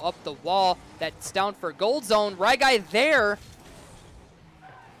to go up the wall. That's down for Gold Zone. Guy there.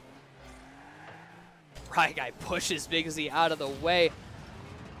 Guy pushes Bigsy out of the way.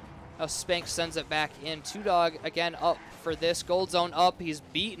 Now Spanx sends it back in. Two Dog again up for this. Gold Zone up. He's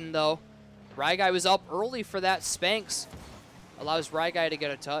beaten though. Guy was up early for that. Spanx allows Guy to get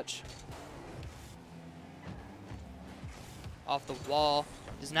a touch. Off the wall.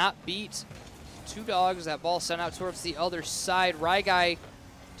 Does not beat Two Dogs. That ball sent out towards the other side. Guy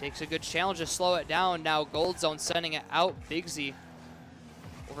takes a good challenge to slow it down. Now Gold Zone sending it out. Bigsy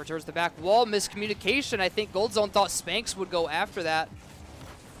over towards the back wall. Miscommunication. I think Gold Zone thought Spanx would go after that.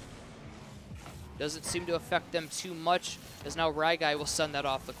 Doesn't seem to affect them too much, as now Guy will send that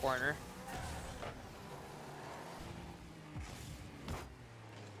off the corner.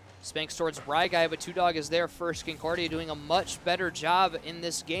 Spanx towards Guy, but Two Dog is there first. Concordia doing a much better job in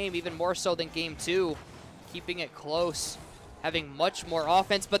this game, even more so than game 2. Keeping it close, having much more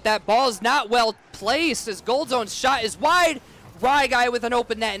offense, but that ball is not well placed as Gold Zone's shot is wide. Guy with an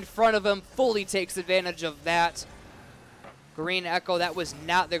open net in front of him fully takes advantage of that. Green Echo, that was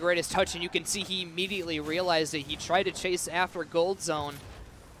not the greatest touch, and you can see he immediately realized it. He tried to chase after Gold Zone,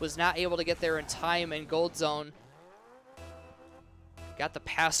 was not able to get there in time, and Gold Zone got the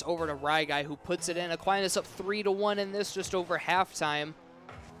pass over to Guy, who puts it in. Aquinas up 3-1 in this just over halftime.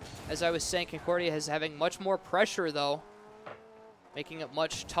 As I was saying, Concordia is having much more pressure, though, making it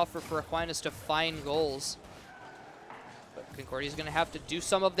much tougher for Aquinas to find goals. But Concordia is going to have to do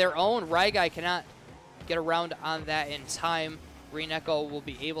some of their own. Guy cannot get around on that in time. Green Echo will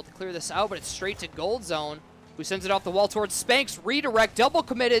be able to clear this out, but it's straight to Gold Zone, who sends it off the wall towards Spanx. Redirect, double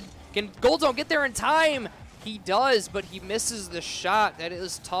committed. Can Gold Zone get there in time? He does, but he misses the shot. That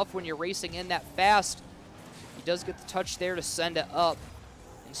is tough when you're racing in that fast. He does get the touch there to send it up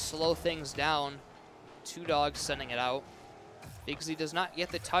and slow things down. Two Dogs sending it out. Bigsy does not get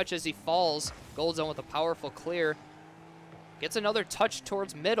the touch as he falls. Gold Zone with a powerful clear. Gets another touch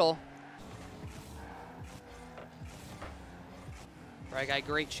towards middle. Right guy,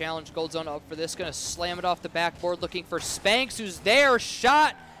 great challenge. Gold Zone up for this. Gonna slam it off the backboard, looking for Spanx, who's there.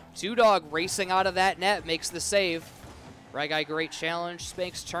 Shot. Two Dog racing out of that net, makes the save. Right guy, great challenge.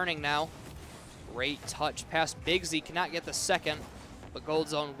 Spanx turning now. Great touch past Bigsy. Cannot get the second, but Gold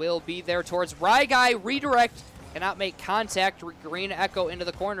Zone will be there towards Rye Guy. Redirect. Cannot make contact. Green Echo into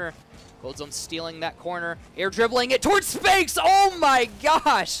the corner. Gold Zone stealing that corner. Air dribbling it towards Spanx. Oh my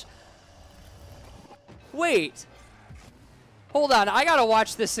gosh. Wait. Hold on. I gotta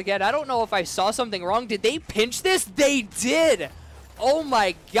watch this again. I don't know if I saw something wrong. Did they pinch this? They did. Oh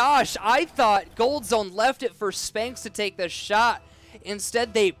my gosh. I thought Gold Zone left it for Spanx to take the shot.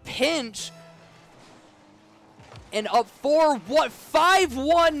 Instead, they pinch. And up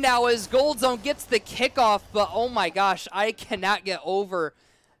 5-1 now as Gold Zone gets the kickoff. But oh my gosh, I cannot get over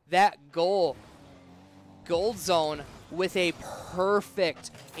that goal. Gold Zone with a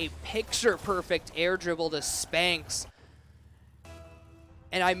picture-perfect air dribble to Spanx.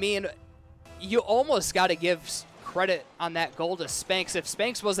 And I mean, you almost got to give credit on that goal to Spanx. If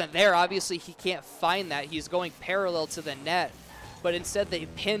Spanx wasn't there, obviously he can't find that. He's going parallel to the net. But instead they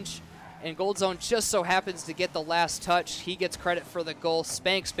pinch. And Gold Zone just so happens to get the last touch. He gets credit for the goal.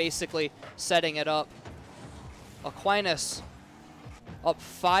 Spanx basically setting it up. Aquinas up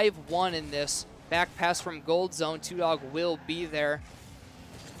 5-1 in this. Back pass from Gold Zone. Two Dog will be there.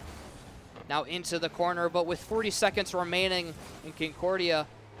 Now into the corner, but with 40 seconds remaining in Concordia,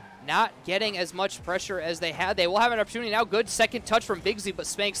 not getting as much pressure as they had. They will have an opportunity now. Good second touch from Bigsy, but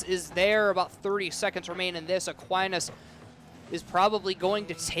Spanx is there. About 30 seconds remain in this. Aquinas is probably going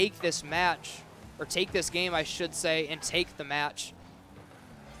to take this match, or take this game, I should say, and take the match.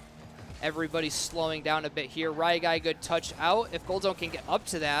 Everybody's slowing down a bit here. Rye Guy, good touch out. If Gold Zone can get up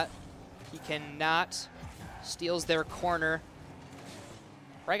to that, he cannot. Steals their corner.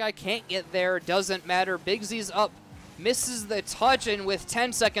 Rye Guy can't get there, doesn't matter. Bigsy's up, misses the touch, and with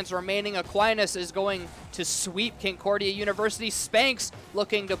 10 seconds remaining, Aquinas is going to sweep Concordia University. Spanx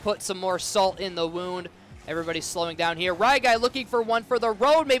looking to put some more salt in the wound. Everybody's slowing down here. Rye Guy looking for one for the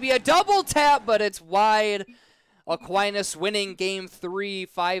road. Maybe a double tap, but it's wide. Aquinas winning game 3,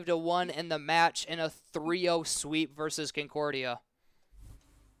 5-1 in the match in a 3-0 sweep versus Concordia.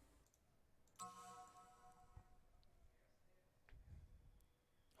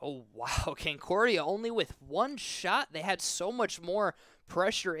 Oh, wow. Concordia only with one shot. They had so much more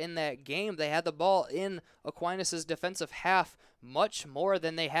pressure in that game. They had the ball in Aquinas' defensive half much more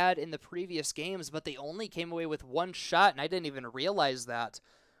than they had in the previous games, but they only came away with one shot, and I didn't even realize that.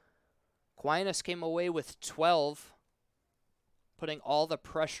 Aquinas came away with 12, putting all the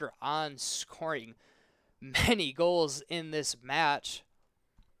pressure on, scoring many goals in this match.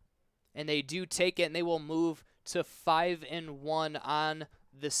 And they do take it, and they will move to 5-1 on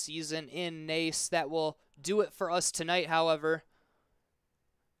the season in NACE. That will do it for us tonight, however.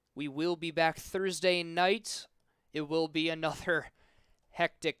 We will be back Thursday night. It will be another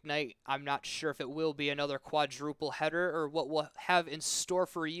hectic night. I'm not sure if it will be another quadruple header or what we'll have in store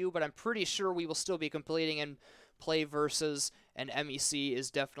for you, but I'm pretty sure we will still be completing and play versus, and MEC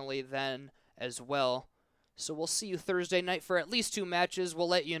is definitely then as well. So we'll see you Thursday night for at least 2 matches. We'll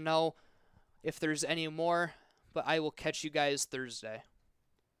let you know if there's any more, but I will catch you guys Thursday.